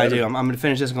rest. Get better. I do. I'm gonna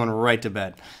finish this going right to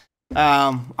bed.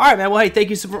 All right, man. Well, hey, thank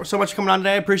you so much for coming on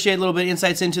today. I appreciate a little bit of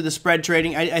insights into the spread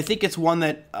trading. I think it's one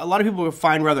that a lot of people will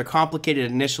find rather complicated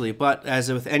initially, but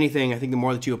as with anything, I think the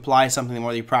more that you apply something, the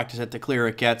more that you practice it, the clearer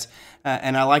it gets.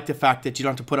 And I like the fact that you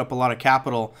don't have to put up a lot of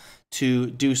capital to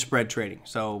do spread trading.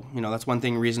 So, that's one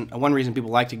reason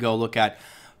people like to go look at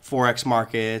Forex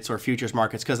markets or futures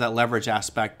markets because that leverage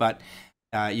aspect, but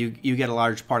you get a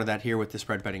large part of that here with the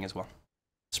spread betting as well.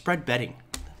 Spread betting.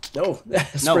 No,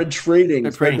 spread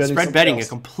trading. Spread betting, a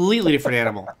completely different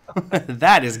animal.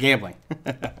 That is gambling.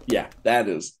 Yeah, that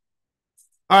is.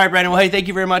 All right, Brandon. Well, hey, thank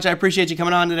you very much. I appreciate you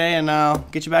coming on today, and I'll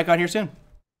get you back on here soon.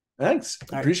 Thanks.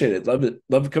 Appreciate it. Love it.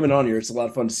 Love coming on here. It's a lot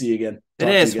of fun to see you again. It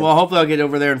is. Well, hopefully I'll get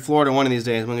over there in Florida one of these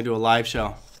days. We're going to do a live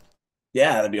show.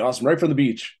 Yeah, that'd be awesome. Right from the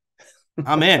beach.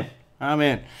 I'm in. All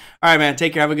right, man.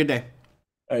 Take care. Have a good day.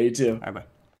 All right, you too. All right, bye.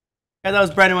 Yeah, that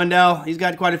was Brandon Wendell. He's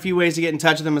got quite a few ways to get in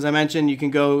touch with him. As I mentioned, you can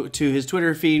go to his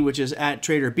Twitter feed, which is at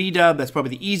TraderBdub. That's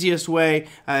probably the easiest way.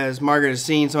 As Margaret has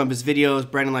seen some of his videos,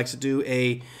 Brandon likes to do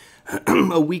a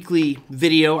weekly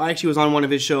video. I actually was on one of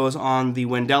his shows on the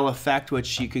Wendell effect,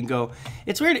 which you can go.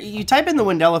 It's weird. You type in the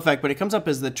Wendell effect, but it comes up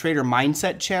as the Trader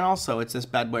Mindset channel. So it's this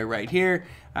bad boy right here.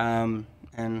 And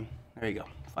there you go.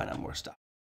 Find out more stuff.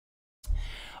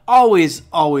 Always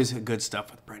good stuff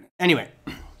with Brandon. Anyway,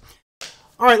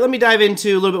 all right, let me dive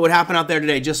into a little bit what happened out there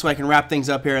today just so I can wrap things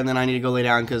up here, and then I need to go lay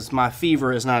down because my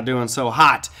fever is not doing so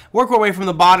hot. Work our way from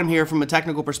the bottom here from a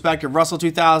technical perspective. Russell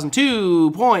 2000,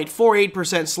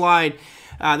 2.48% slide.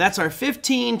 That's our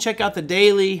 15. Check out the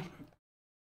daily.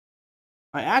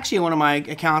 Actually, one of my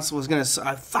accounts was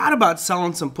I thought about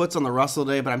selling some puts on the Russell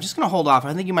today, but I'm just going to hold off.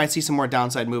 I think you might see some more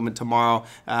downside movement tomorrow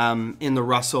in the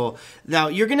Russell. Now,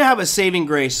 you're going to have a saving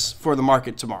grace for the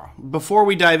market tomorrow. Before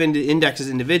we dive into indexes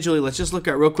individually, let's just look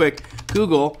at real quick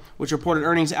Google, which reported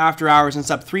earnings after hours, and it's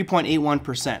up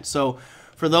 3.81%. So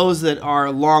for those that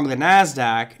are long the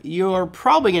NASDAQ, you're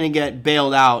probably going to get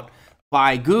bailed out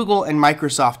by Google and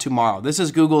Microsoft tomorrow. This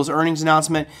is Google's earnings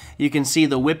announcement. You can see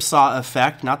the whipsaw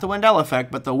effect, not the Wendell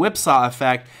effect, but the whipsaw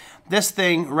effect. This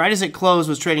thing, right as it closed,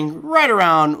 was trading right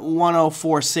around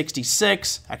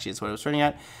 104.66. Actually, that's what it was trading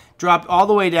at. Dropped all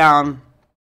the way down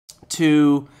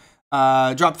to,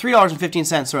 dropped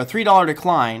 $3.15, so a $3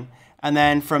 decline. And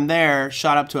then from there,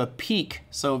 shot up to a peak.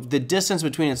 So the distance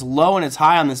between its low and its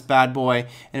high on this bad boy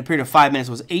in a period of 5 minutes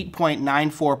was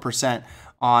 8.94%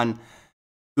 on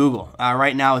Google.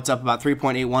 Right now it's up about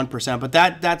 3.81%, but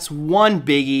that's one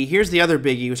biggie. Here's the other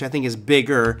biggie, which I think is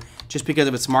bigger just because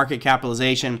of its market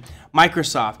capitalization.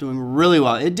 Microsoft doing really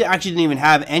well. It actually didn't even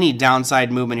have any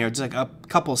downside movement here. It's like a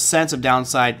couple cents of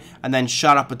downside and then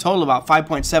shot up a total about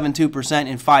 5.72%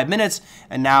 in 5 minutes,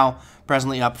 and now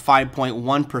presently up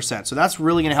 5.1%. So that's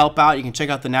really going to help out. You can check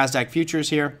out the NASDAQ futures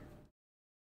here.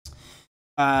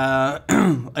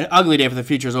 An ugly day for the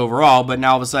futures overall, but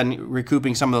now all of a sudden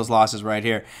recouping some of those losses right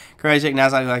here. Crazy,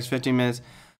 NASDAQ likes 15 minutes.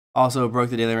 Also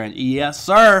broke the daily range. Yes,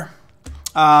 sir.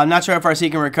 I'm not sure if FRC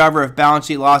can recover if balance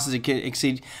sheet losses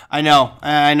exceed. I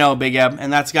know, Big Eb,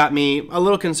 and that's got me a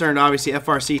little concerned. Obviously,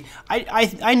 FRC.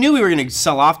 I knew we were going to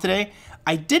sell off today.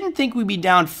 I didn't think we'd be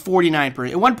down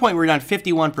 49%. At one point, we were down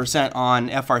 51% on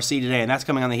FRC today, and that's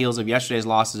coming on the heels of yesterday's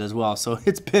losses as well. So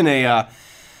it's been a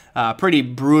pretty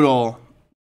brutal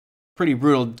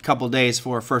couple days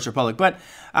for First Republic, but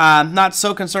not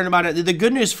so concerned about it. The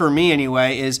good news for me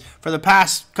anyway is for the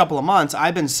past couple of months,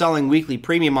 I've been selling weekly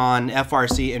premium on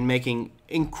FRC and making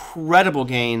incredible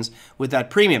gains with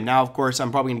that premium. Now, of course, I'm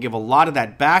probably going to give a lot of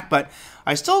that back, but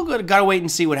I still got to wait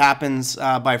and see what happens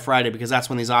by Friday because that's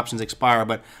when these options expire.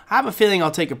 But I have a feeling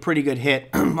I'll take a pretty good hit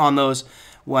on those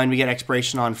when we get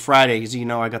expiration on Friday because, you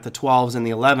know, I got the 12s and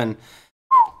the 11.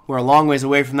 We're a long ways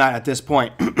away from that at this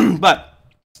point. But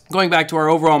going back to our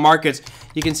overall markets,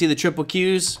 you can see the triple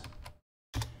Qs,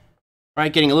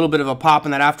 right, getting a little bit of a pop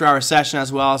in that after-hour session as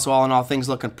well. So all in all, things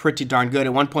looking pretty darn good.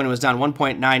 At one point, it was down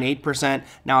 1.98%.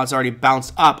 Now it's already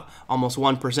bounced up almost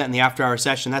 1% in the after-hour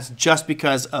session. That's just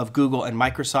because of Google and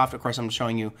Microsoft. Of course, I'm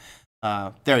showing you.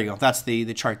 There you go. That's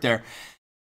the chart there.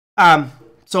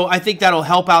 So I think that'll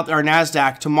help out our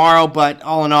NASDAQ tomorrow. But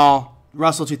all in all,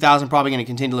 Russell 2000 probably going to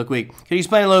continue to look weak. Can you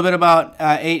explain a little bit about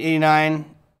 889?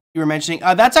 You were mentioning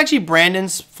that's actually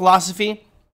Brandon's philosophy,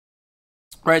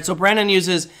 right? So Brandon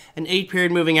uses an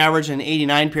 8-period moving average and an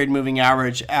 89-period moving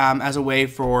average as a way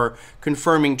for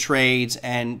confirming trades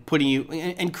and putting you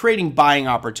and creating buying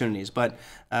opportunities. But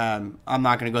I'm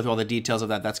not going to go through all the details of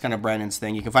that. That's kind of Brandon's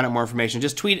thing. You can find out more information.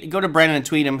 Just go to Brandon and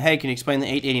tweet him. Hey, can you explain the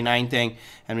 889 thing?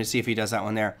 And we'll see if he does that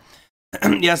one there.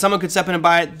 Yeah, someone could step in and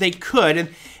buy it. They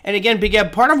could. And again, Big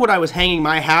Eb, part of what I was hanging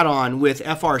my hat on with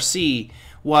FRC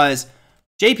was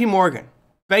JP Morgan,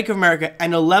 Bank of America,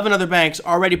 and 11 other banks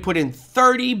already put in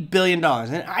 $30 billion.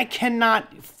 And I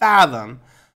cannot fathom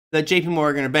that JP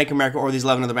Morgan or Bank of America or these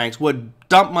 11 other banks would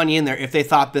dump money in there if they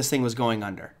thought this thing was going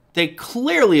under. They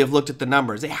clearly have looked at the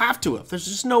numbers. They have to have. There's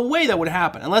just no way that would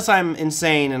happen. Unless I'm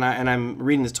insane and I'm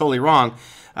reading this totally wrong.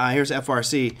 Here's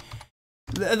FRC.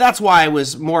 That's why I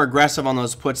was more aggressive on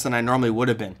those puts than I normally would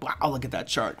have been. Wow, look at that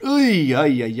chart.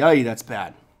 That's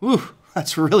bad. Ooh.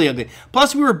 That's really ugly.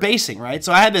 Plus, we were basing, right?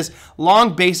 So I had this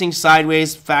long basing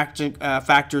sideways factor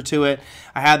to it.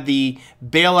 I had the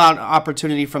bailout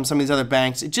opportunity from some of these other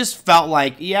banks. It just felt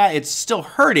like, yeah, it's still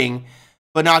hurting,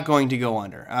 but not going to go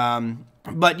under.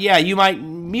 But yeah, you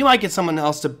might get someone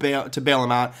else to bail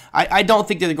them out. I don't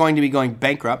think that they're going to be going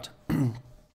bankrupt.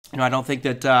 I don't think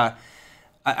that.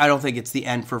 I don't think it's the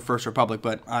end for First Republic,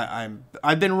 but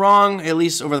I've been wrong at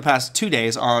least over the past 2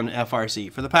 days on FRC.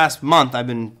 For the past month, I've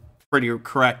been pretty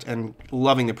correct and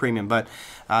loving the premium, but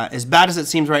as bad as it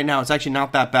seems right now, it's actually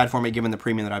not that bad for me given the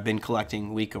premium that I've been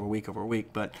collecting week over week over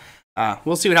week. But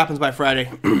we'll see what happens by Friday.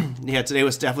 Yeah, today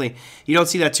was definitely, you don't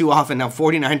see that too often now,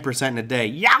 49% in a day.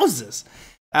 Yowzes!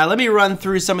 Let me run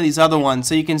through some of these other ones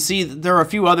so you can see there are a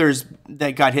few others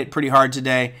that got hit pretty hard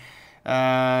today.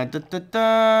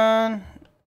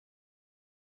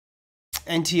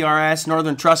 NTRS,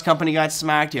 Northern Trust Company got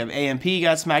smacked. You have AMP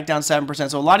got smacked down 7%.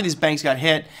 So a lot of these banks got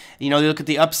hit. You know, you look at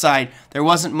the upside. There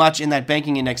wasn't much in that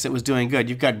banking index that was doing good.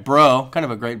 You've got Bro, kind of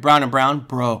a great Brown and Brown,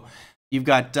 Bro. You've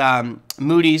got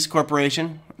Moody's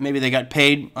Corporation. Maybe they got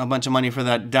paid a bunch of money for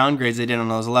that downgrades they did on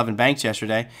those 11 banks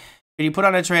yesterday. Can you put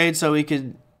on a trade so we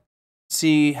could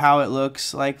see how it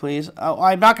looks like, please? Oh,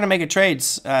 I'm not going to make a trade,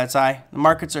 Sai. The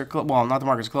markets are well, not the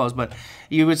markets closed, but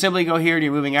you would simply go here to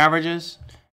your moving averages.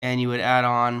 And you would add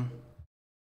on,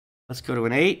 let's go to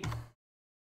an 8.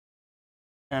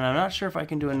 And I'm not sure if I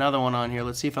can do another one on here.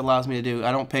 Let's see if it allows me to do,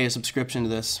 I don't pay a subscription to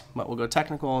this, but we'll go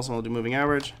technicals and we'll do moving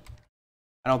average.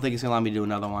 I don't think it's going to allow me to do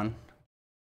another one.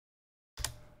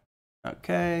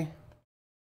 Okay.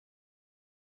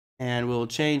 And we'll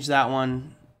change that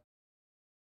one.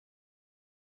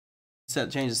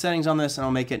 Change the settings on this and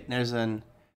I'll make it, there's an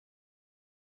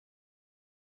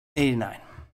 89.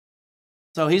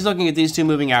 So he's looking at these two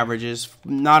moving averages,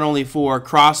 not only for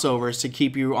crossovers to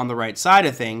keep you on the right side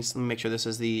of things. Let me make sure this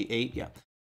is the 8. Yeah.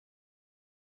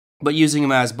 but using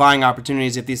them as buying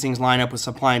opportunities if these things line up with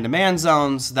supply and demand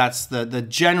zones. That's the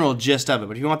general gist of it.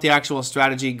 But if you want the actual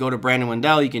strategy, go to Brandon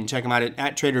Wendell. You can check him out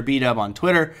at TraderBdub on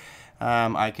Twitter.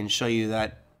 I can show you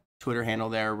that Twitter handle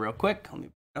there real quick. Let me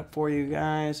put it up for you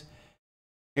guys.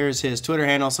 Here's his Twitter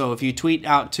handle. So if you tweet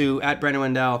out to at Brandon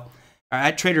Wendell or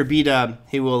at TraderBdub,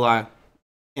 he will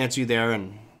answer you there.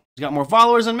 And he's got more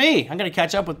followers than me. I'm going to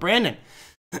catch up with Brandon.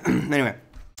 Anyway.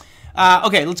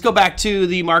 Okay, let's go back to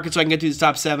the market so I can get through the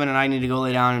top 7, and I need to go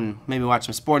lay down and maybe watch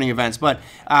some sporting events. But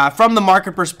from the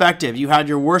market perspective, you had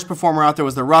your worst performer out there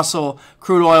was the Russell.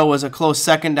 Crude oil was a close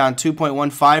second, down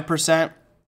 2.15%.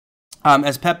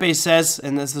 As Pepe says,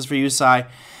 and this is for you, Sai,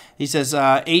 he says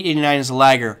 889 is a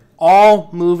lagger. All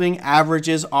moving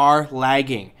averages are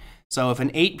lagging. So if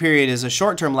an 8 period is a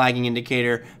short-term lagging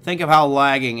indicator, think of how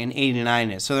lagging an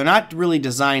 89 is. So they're not really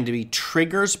designed to be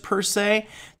triggers per se.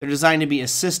 They're designed to be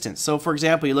assistants. So for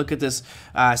example, you look at this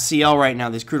CL right now,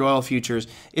 these crude oil futures,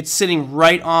 it's sitting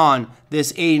right on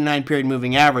this 89 period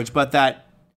moving average, but that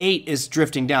 8 is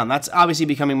drifting down. That's obviously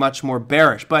becoming much more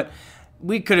bearish, but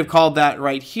we could have called that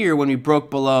right here when we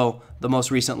broke below the most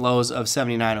recent lows of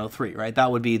 79.03, right?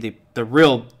 That would be the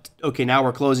real, okay, now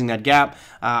we're closing that gap.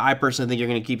 I personally think you're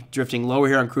going to keep drifting lower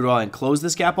here on crude oil and close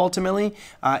this gap ultimately.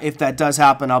 If that does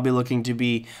happen, I'll be looking to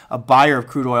be a buyer of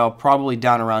crude oil, probably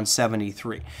down around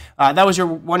 73. That was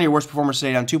one of your worst performers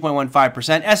today, down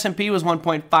 2.15%. S&P was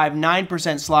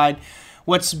 1.59% slide.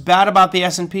 What's bad about the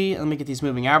S&P? Let me get these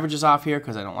moving averages off here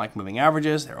because I don't like moving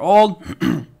averages. They're old.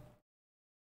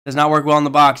 Does not work well in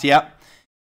the box. Yep.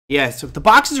 Yeah, so the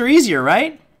boxes are easier,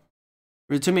 right?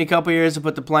 It took me a couple years to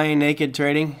put the plain naked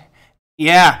trading.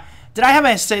 Yeah. Did I have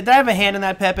a hand in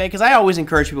that, Pepe? Because I always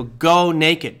encourage people, go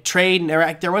naked. Trade.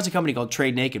 There was a company called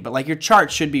Trade Naked, but like your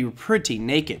chart should be pretty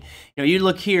naked. You know, you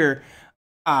look here,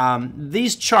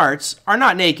 these charts are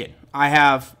not naked. I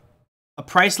have a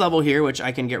price level here, which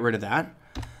I can get rid of that.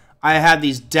 I had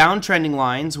these downtrending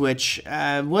lines, which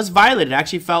was violated. It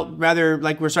actually felt rather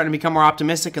like we're starting to become more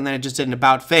optimistic, and then it just did an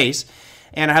about face.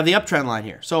 And I have the uptrend line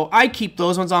here. So I keep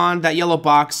those ones on. That yellow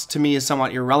box, to me, is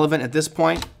somewhat irrelevant at this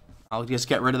point. I'll just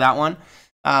get rid of that one.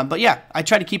 But yeah, I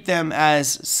try to keep them as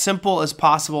simple as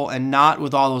possible and not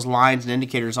with all those lines and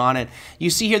indicators on it. You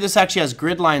see here, this actually has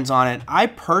grid lines on it. I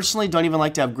personally don't even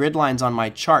like to have grid lines on my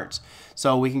charts.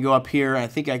 So we can go up here. I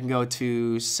think I can go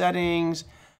to settings.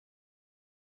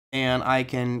 And I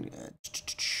can,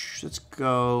 let's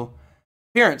go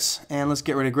appearance, and let's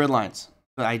get rid of grid lines.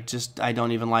 But I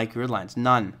don't even like grid lines,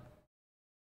 none.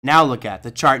 Now look at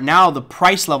the chart. Now the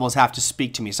price levels have to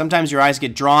speak to me. Sometimes your eyes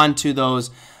get drawn to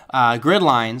those grid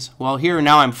lines. Well, here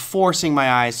now I'm forcing my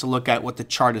eyes to look at what the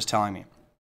chart is telling me.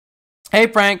 Hey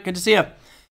Frank, good to see you.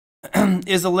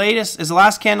 Is the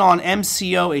last candle on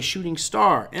MCO a shooting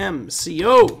star?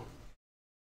 MCO.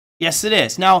 Yes, it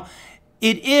is. Now,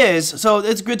 it is, so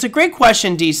it's a great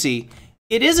question, DC.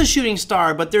 It is a shooting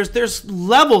star, but there's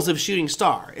levels of shooting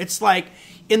star. It's like,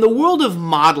 in the world of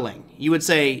modeling, you would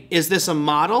say, is this a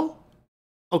model?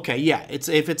 Okay, yeah.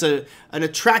 If it's an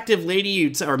attractive lady,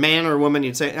 you'd say, or man or woman,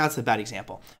 you'd say, that's a bad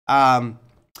example.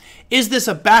 Is this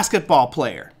a basketball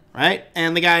player, right?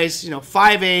 And the guy's,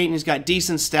 5'8", and he's got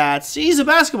decent stats. He's a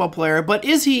basketball player, but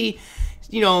is he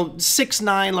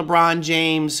 6'9" LeBron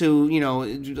James,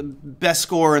 who, best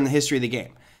scorer in the history of the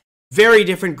game? Very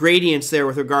different gradients there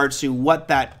with regards to what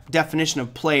that definition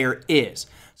of player is.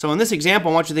 So in this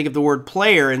example, I want you to think of the word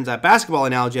player in that basketball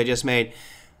analogy I just made.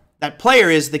 That player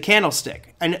is the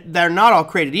candlestick, and they're not all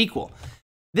created equal.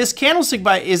 This candlestick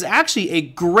is actually a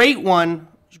great one,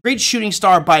 great shooting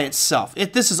star by itself.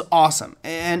 This is awesome,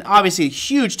 and obviously a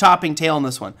huge topping tail in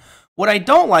this one. What I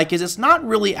don't like is it's not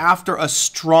really after a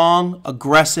strong,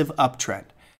 aggressive uptrend,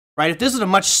 right? If this is a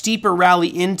much steeper rally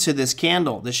into this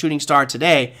candle, the shooting star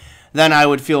today, then I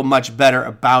would feel much better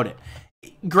about it.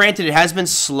 Granted, it has been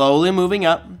slowly moving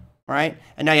up, right?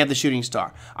 And now you have the shooting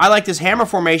star. I like this hammer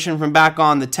formation from back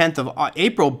on the 10th of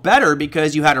April better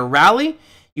because you had a rally,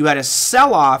 you had a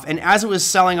sell-off, and as it was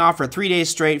selling off for 3 days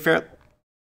straight,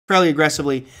 fairly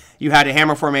aggressively, you had a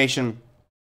hammer formation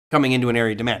coming into an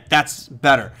area of demand. That's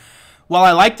better. While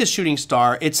I like this shooting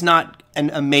star, it's not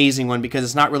an amazing one because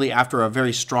it's not really after a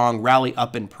very strong rally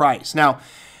up in price. Now,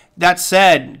 that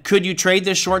said, could you trade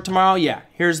this short tomorrow? Yeah.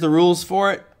 Here's the rules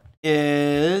for it.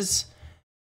 Is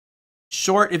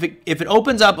short if it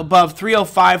opens up above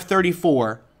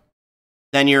 305.34,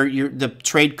 then the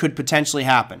trade could potentially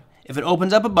happen. If it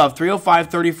opens up above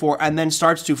 305.34 and then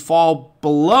starts to fall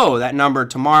below that number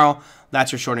tomorrow,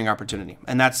 that's your shorting opportunity.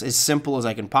 And that's as simple as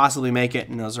I can possibly make it.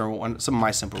 And those are some of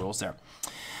my simple rules there.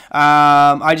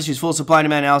 I just use full supply and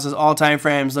demand analysis, all time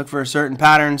frames, look for certain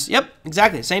patterns. Yep,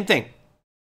 exactly, same thing.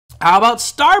 How about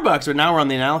Starbucks? But now we're on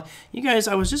the analysis. You guys,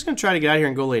 I was just going to try to get out of here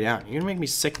and go lay down. You're going to make me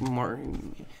sick more.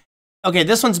 Okay,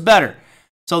 this one's better.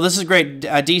 So this is great.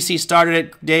 DC started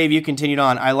it. Dave, you continued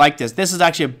on. I like this. This is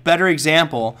actually a better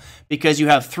example because you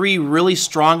have 3 really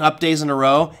strong up days in a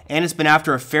row, and it's been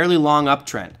after a fairly long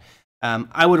uptrend.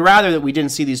 I would rather that we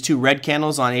didn't see these 2 red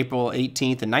candles on April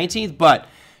 18th and 19th, but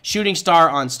shooting star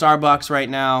on Starbucks right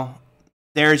now.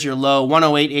 There's your low,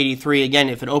 108.83. Again,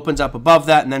 if it opens up above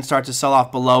that and then starts to sell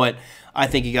off below it, I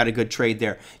think you got a good trade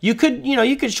there. You could,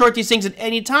 you could short these things at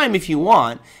any time if you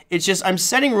want. It's just I'm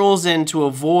setting rules in to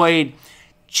avoid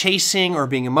chasing or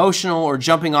being emotional or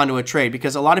jumping onto a trade,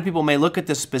 because a lot of people may look at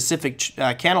this specific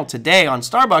candle today on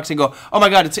Starbucks and go, oh my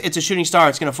God, it's a shooting star,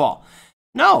 it's going to fall.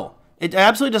 No, it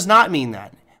absolutely does not mean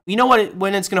that. You know what?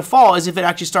 When it's going to fall is if it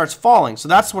actually starts falling. So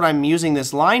that's what I'm using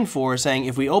this line for, saying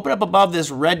if we open up above this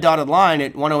red dotted line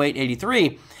at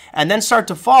 108.83 and then start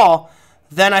to fall,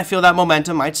 then I feel that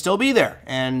momentum might still be there.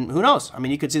 And who knows? I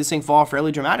mean, you could see this thing fall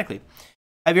fairly dramatically.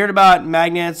 Have you heard about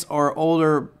magnets or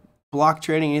older block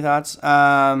trading? Any thoughts?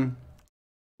 No.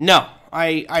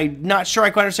 I'm not sure I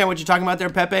quite understand what you're talking about there,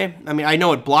 Pepe. I mean, I know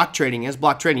what block trading is.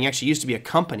 Block trading actually used to be a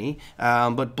company,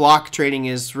 but block trading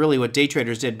is really what day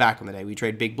traders did back in the day. We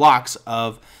trade big blocks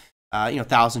of,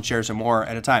 1,000 shares or more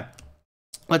at a time.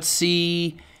 Let's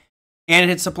see. And it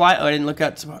hit supply. Oh, I didn't look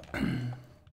at.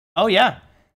 Oh, yeah.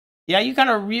 Yeah, you kind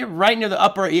of right near the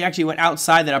upper. You actually went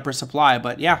outside that upper supply,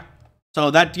 but yeah.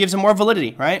 So that gives them more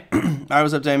validity, right? I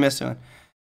was up to I missed it.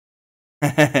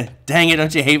 Dang it,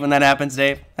 don't you hate when that happens,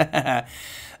 Dave?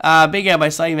 Big Ab, I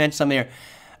saw you mention something here.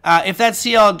 If that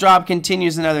CL drop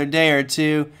continues another day or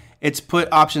two, it's put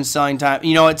option selling time.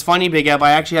 You know, it's funny, Big Ab,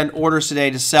 I actually had orders today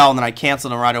to sell, and then I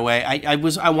canceled them right away.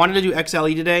 I wanted to do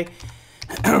XLE today,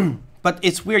 but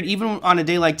it's weird. Even on a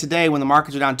day like today when the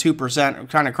markets are down 2%,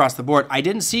 kind of across the board, I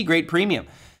didn't see great premium.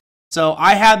 So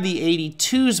I had the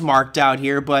 82s marked out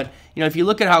here, but if you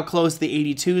look at how close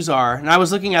the 82s are, and I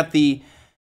was looking at the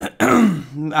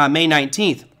May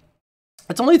 19th,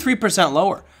 it's only 3%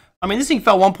 lower. I mean, this thing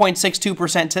fell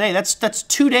 1.62% today. That's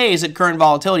 2 days at current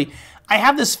volatility. I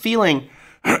have this feeling,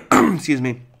 excuse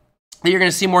me, that you're going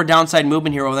to see more downside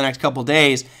movement here over the next couple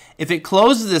days. If it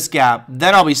closes this gap,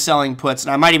 then I'll be selling puts,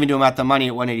 and I might even do them at the money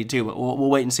at 182, but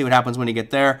we'll wait and see what happens when you get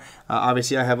there.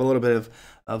 Obviously, I have a little bit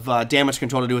of damage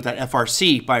control to do with that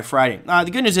FRC by Friday.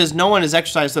 The good news is no one has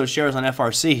exercised those shares on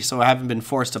FRC, so I haven't been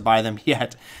forced to buy them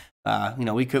yet.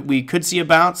 We could see a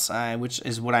bounce, which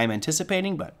is what I'm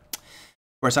anticipating, but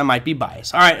of course I might be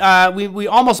biased. All right, we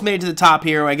almost made it to the top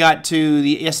here. I got to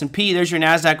the S&P. There's your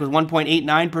NASDAQ with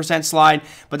 1.89% slide,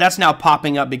 but that's now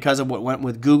popping up because of what went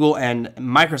with Google and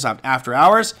Microsoft after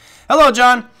hours. Hello,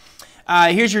 John.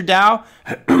 Here's your Dow.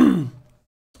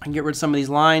 I can get rid of some of these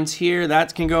lines here.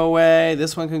 That can go away.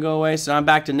 This one can go away. So I'm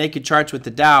back to naked charts with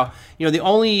the Dow. The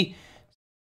only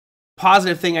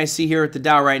positive thing I see here at the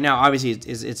Dow right now, obviously,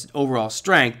 is its overall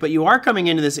strength, but you are coming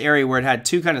into this area where it had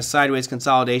 2 kind of sideways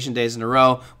consolidation days in a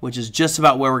row, which is just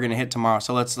about where we're going to hit tomorrow.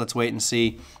 So let's wait and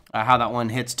see how that one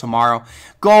hits tomorrow.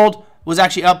 Gold was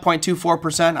actually up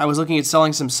 0.24%. I was looking at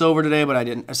selling some silver today, but I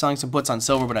didn't. Selling some puts on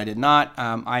silver, but I did not.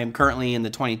 I am currently in the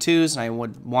 22s, and I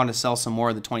would want to sell some more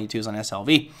of the 22s on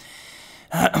SLV.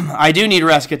 I do need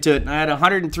rest. Get to it. I had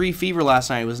 103 fever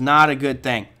last night. It was not a good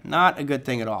thing. Not a good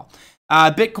thing at all.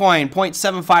 Bitcoin,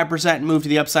 0.75% moved to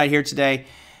the upside here today.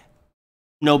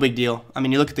 No big deal. I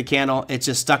mean, you look at the candle, it's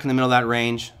just stuck in the middle of that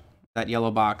range, that yellow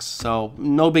box. So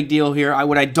no big deal here.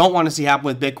 What I don't want to see happen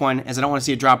with Bitcoin is I don't want to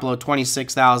see it drop below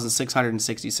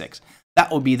 26,666.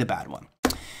 That would be the bad one.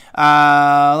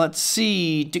 Let's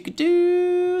see.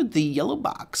 The yellow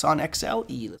box on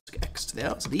XLE. Let's get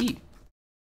XLE.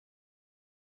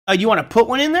 You want to put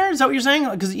one in there? Is that what you're saying?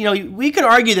 Because, we could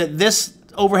argue that this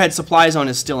overhead supply zone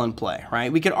is still in play,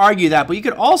 right? We could argue that, but you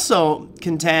could also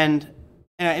contend,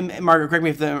 and Margaret, correct me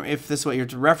if this is what you're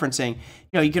referencing,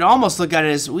 you could almost look at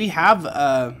it as we have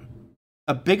a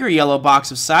bigger yellow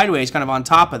box of sideways kind of on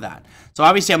top of that. So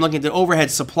obviously I'm looking at the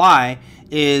overhead supply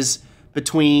is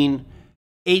between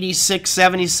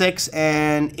 86.76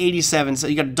 and 87. So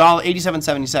you got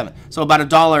 $87.77. So about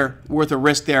 $1 worth of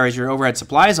risk there as your overhead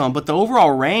supply zone. But the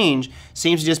overall range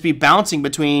seems to just be bouncing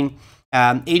between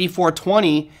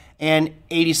 84.20 and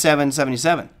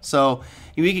 87.77. So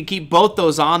we could keep both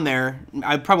those on there.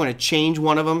 I probably want to change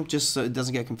one of them just so it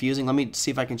doesn't get confusing. Let me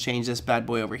see if I can change this bad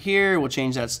boy over here. We'll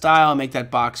change that style, make that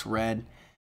box red.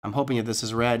 I'm hoping that this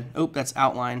is red. Oh, that's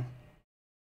outline.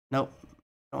 Nope,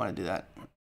 don't want to do that.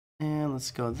 And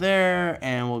let's go there,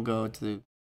 and we'll go to the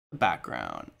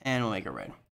background, and we'll make it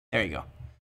red. There you go.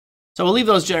 So we'll leave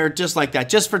those just like that,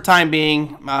 just for time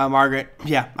being, Margaret.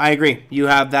 Yeah, I agree. You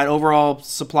have that overall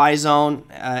supply zone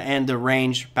and the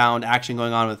range bound action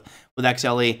going on with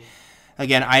XLE.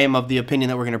 Again, I am of the opinion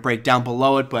that we're going to break down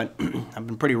below it, but I've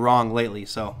been pretty wrong lately,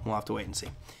 so we'll have to wait and see.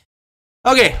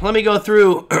 Okay, let me go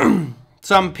through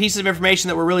some pieces of information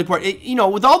that were really important. You know,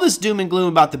 with all this doom and gloom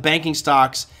about the banking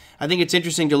stocks, I think it's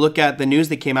interesting to look at the news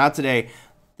that came out today.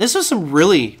 This was some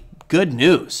really good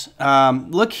news.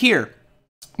 Look here.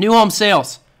 New home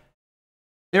sales.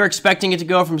 They're expecting it to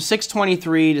go from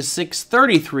 623 to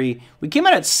 633. We came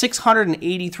out at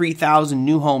 683,000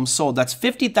 new homes sold. That's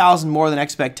 50,000 more than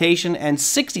expectation and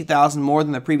 60,000 more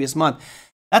than the previous month.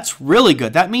 That's really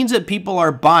good. That means that people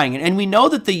are buying. And we know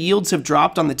that the yields have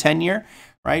dropped on the 10-year,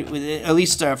 right? At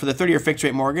least for the 30-year fixed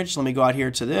rate mortgage. Let me go out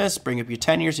here to this, bring up your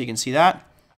 10-year so you can see that.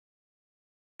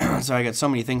 So I got so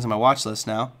many things on my watch list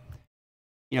now.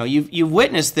 You know, you've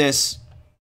witnessed this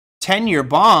 10-year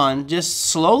bond just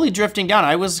slowly drifting down.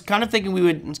 I was kind of thinking we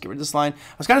would, let's get rid of this line.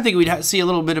 I was kind of thinking we'd see a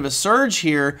little bit of a surge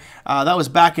here. That was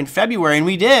back in February, and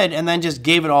we did, and then just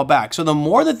gave it all back. So the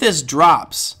more that this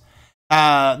drops,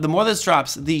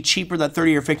 the cheaper that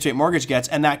 30-year fixed rate mortgage gets,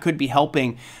 and that could be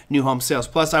helping new home sales.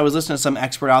 Plus, I was listening to some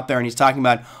expert out there, and he's talking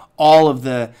about all of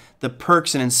the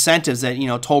perks and incentives that, you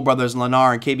know, Toll Brothers and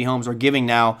Lennar and KB Homes are giving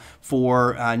now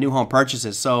for new home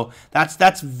purchases. So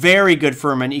that's very good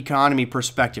from an economy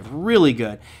perspective, really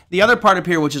good. The other part up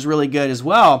here, which is really good as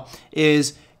well,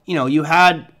 is, you know, you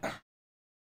had,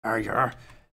 let's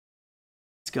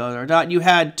go there, you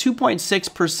had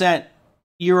 2.6%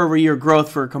 year-over-year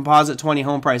growth for composite 20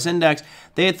 home price index.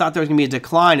 They had thought there was going to be a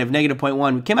decline of negative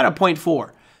 0.1. We came out at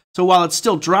 0.4. So while it's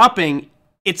still dropping,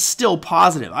 it's still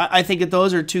positive. I think that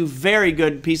those are two very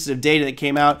good pieces of data that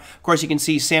came out. Of course, you can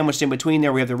see sandwiched in between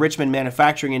there, we have the Richmond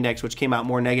Manufacturing Index, which came out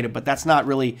more negative, but that's not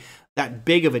really that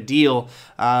big of a deal.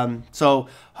 So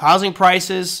housing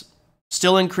prices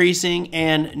still increasing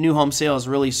and new home sales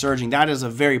really surging. That is a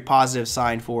very positive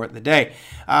sign for the day.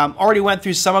 Already went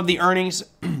through some of the earnings.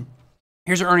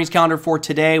 Here's our earnings calendar for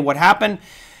today. What happened?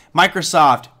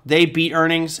 Microsoft, they beat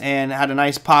earnings and had a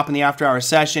nice pop in the after-hour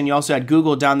session. You also had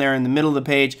Google down there in the middle of the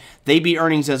page. They beat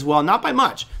earnings as well, not by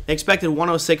much. They expected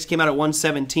 106, came out at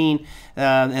 117,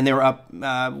 and they were up,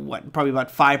 probably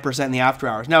about 5% in the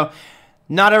after-hours. Now,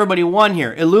 not everybody won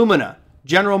here. Illumina,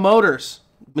 General Motors,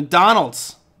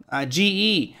 McDonald's,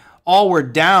 GE, all were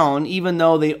down, even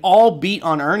though they all beat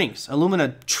on earnings.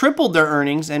 Illumina tripled their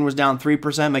earnings and was down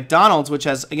 3%. McDonald's, which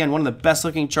has, again, one of the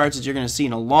best-looking charts that you're going to see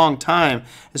in a long time,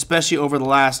 especially over the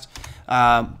last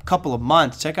couple of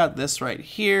months. Check out this right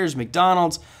here. Here's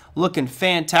McDonald's, looking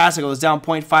fantastic. It was down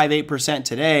 0.58%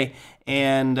 today,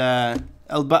 and a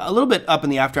little bit up in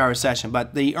the after-hour session,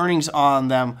 but the earnings on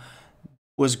them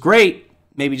was great.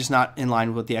 Maybe just not in line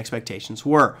with what the expectations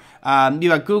were. You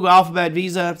got Google, Alphabet,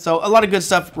 Visa. So a lot of good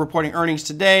stuff reporting earnings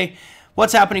today.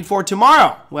 What's happening for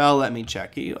tomorrow? Well, let me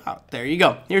check you out. There you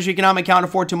go. Here's your economic calendar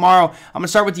for tomorrow. I'm going to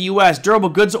start with the U.S. Durable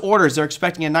goods orders. They're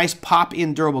expecting a nice pop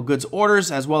in durable goods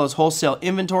orders as well as wholesale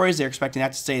inventories. They're expecting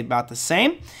that to stay about the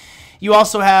same. You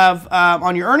also have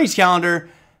on your earnings calendar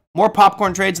more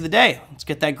popcorn trades of the day. Let's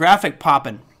get that graphic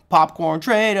popping. Popcorn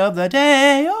trade of the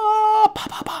day. Oh, pop,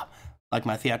 pop, pop. Like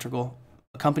my theatrical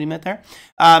accompaniment there.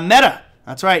 Meta,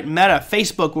 that's right, Meta.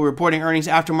 Facebook will be reporting earnings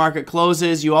after market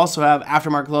closes. You also have after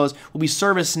market close will be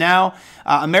ServiceNow,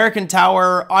 American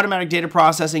Tower, Automatic Data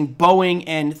Processing, Boeing,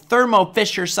 and Thermo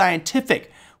Fisher Scientific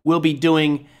will be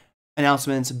doing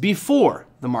announcements before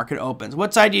the market opens.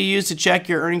 What site do you use to check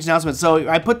your earnings announcements? So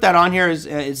I put that on here. It's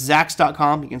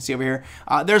Zacks.com. You can see over here.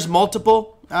 There's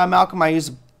multiple, Malcolm. I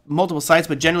use multiple sites,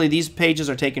 but generally these pages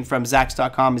are taken from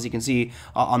Zacks.com, as you can see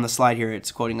on the slide here. It's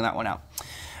quoting that one out.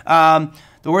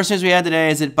 The worst news we had today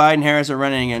is that Biden and Harris are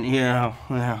running, and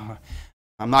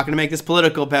I'm not going to make this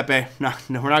political, Pepe. No,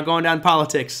 we're not going down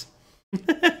politics.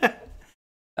 You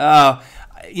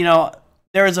know,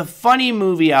 there is a funny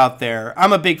movie out there.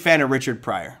 I'm a big fan of Richard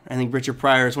Pryor. I think Richard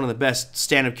Pryor is one of the best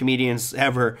stand-up comedians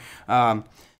ever. I don't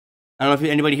know if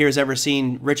anybody here has ever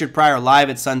seen Richard Pryor live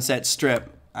at Sunset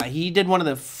Strip. He did one of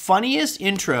the funniest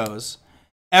intros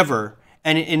ever,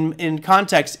 and in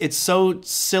context, it's so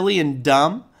silly and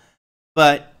dumb,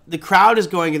 but the crowd is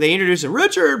going, they introduce him,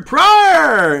 Richard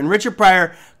Pryor, and Richard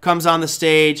Pryor comes on the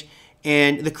stage,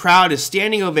 and the crowd is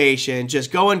standing ovation,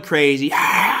 just going crazy,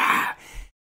 and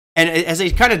as they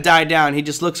kind of die down, he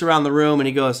just looks around the room, and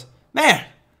he goes, man,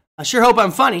 I sure hope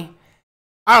I'm funny.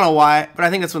 I don't know why, but I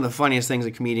think that's one of the funniest things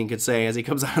a comedian could say as he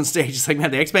comes on stage. It's like,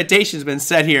 man, the expectation's been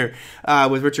set here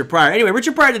with Richard Pryor. Anyway,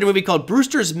 Richard Pryor did a movie called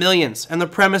Brewster's Millions, and the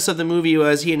premise of the movie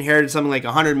was he inherited something like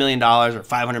 $100 million or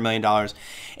 $500 million,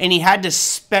 and he had to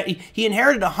spend. He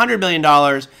inherited $100 million,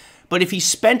 But if he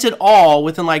spent it all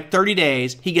within like 30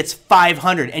 days, he gets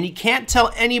 500, and he can't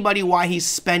tell anybody why he's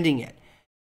spending it,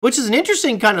 which is an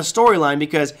interesting kind of storyline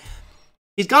because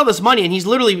he's got all this money and he's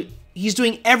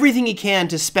doing everything he can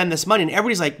to spend this money. And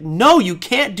everybody's like, no, you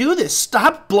can't do this.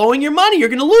 Stop blowing your money. You're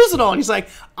going to lose it all. And he's like,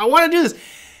 I want to do this.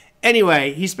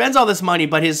 Anyway, he spends all this money,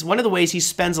 but one of the ways he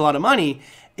spends a lot of money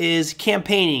is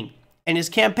campaigning. And his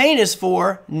campaign is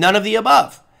for none of the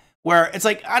above, where it's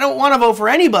like, I don't want to vote for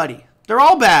anybody. They're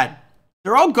all bad.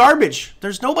 They're all garbage.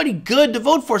 There's nobody good to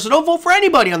vote for, so don't vote for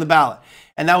anybody on the ballot.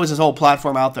 And that was his whole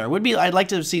platform out there. I'd like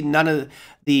to see none of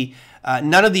the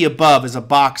above as a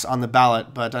box on the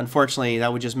ballot, but unfortunately,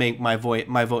 that would just make my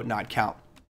vote not count.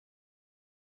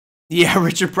 Yeah,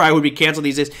 Richard Pryor would be canceled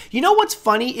these days. You know what's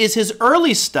funny is his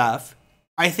early stuff,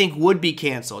 I think, would be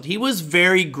canceled. He was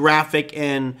very graphic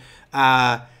and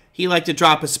he liked to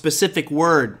drop a specific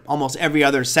word almost every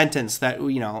other sentence that,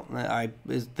 I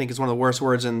think is one of the worst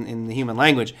words in the human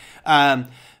language.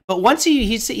 But once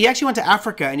he actually went to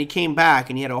Africa and he came back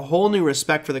and he had a whole new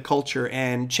respect for the culture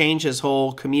and changed his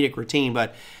whole comedic routine.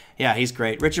 But yeah, he's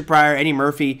great. Richard Pryor, Eddie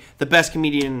Murphy, the best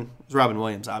comedian is Robin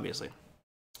Williams, obviously.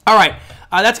 All right,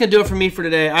 that's going to do it for me for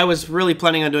today. I was really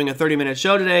planning on doing a 30-minute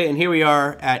show today, and here we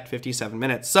are at 57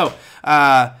 minutes. So,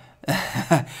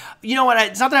 you know what?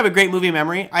 It's not that I have a great movie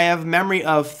memory. I have memory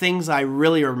of things I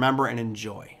really remember and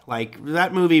enjoy. Like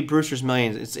that movie, Brewster's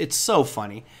Millions. It's so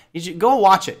funny. You should go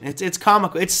watch it. It's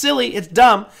comical. It's silly. It's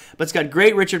dumb, but it's got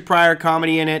great Richard Pryor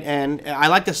comedy in it, and I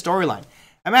like the storyline.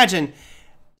 Imagine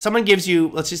someone gives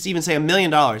you, let's just even say $1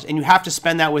 million, and you have to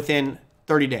spend that within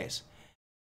 30 days.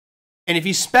 And if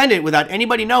you spend it without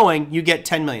anybody knowing, you get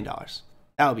 $10 million.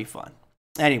 That would be fun.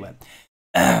 Anyway.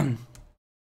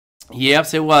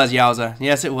 Yes, it was, Yowza.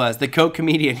 Yes, it was. The Coke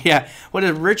comedian. Yeah. What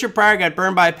is Richard Pryor got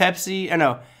burned by Pepsi? I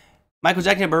know. Michael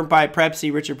Jackson got burned by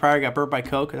Pepsi. Richard Pryor got burned by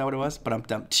Coke. Is that what it was? But I'm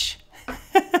dumb.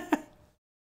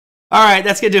 All right,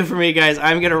 that's going to do it for me, guys.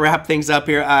 I'm going to wrap things up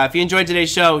here. If you enjoyed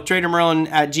today's show,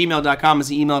 TraderMerlin@gmail.com is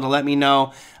the email to let me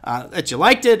know that you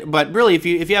liked it. But really, if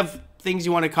you have things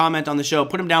you want to comment on the show,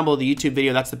 put them down below the YouTube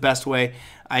video. That's the best way.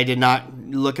 I did not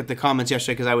look at the comments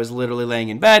yesterday because I was literally laying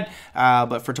in bed.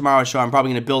 But for tomorrow's show, I'm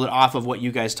probably going to build it off of what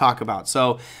you guys talk about.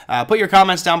 So put your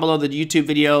comments down below the YouTube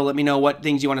video. Let me know what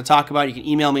things you want to talk about. You can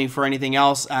email me for anything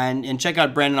else. And check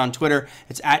out Brandon on Twitter.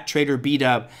 It's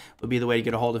 @TraderBdub would be the way to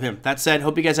get a hold of him. That said,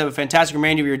 hope you guys have a fantastic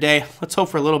remainder of your day. Let's hope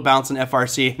for a little bounce in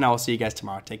FRC, and I will see you guys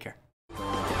tomorrow. Take care.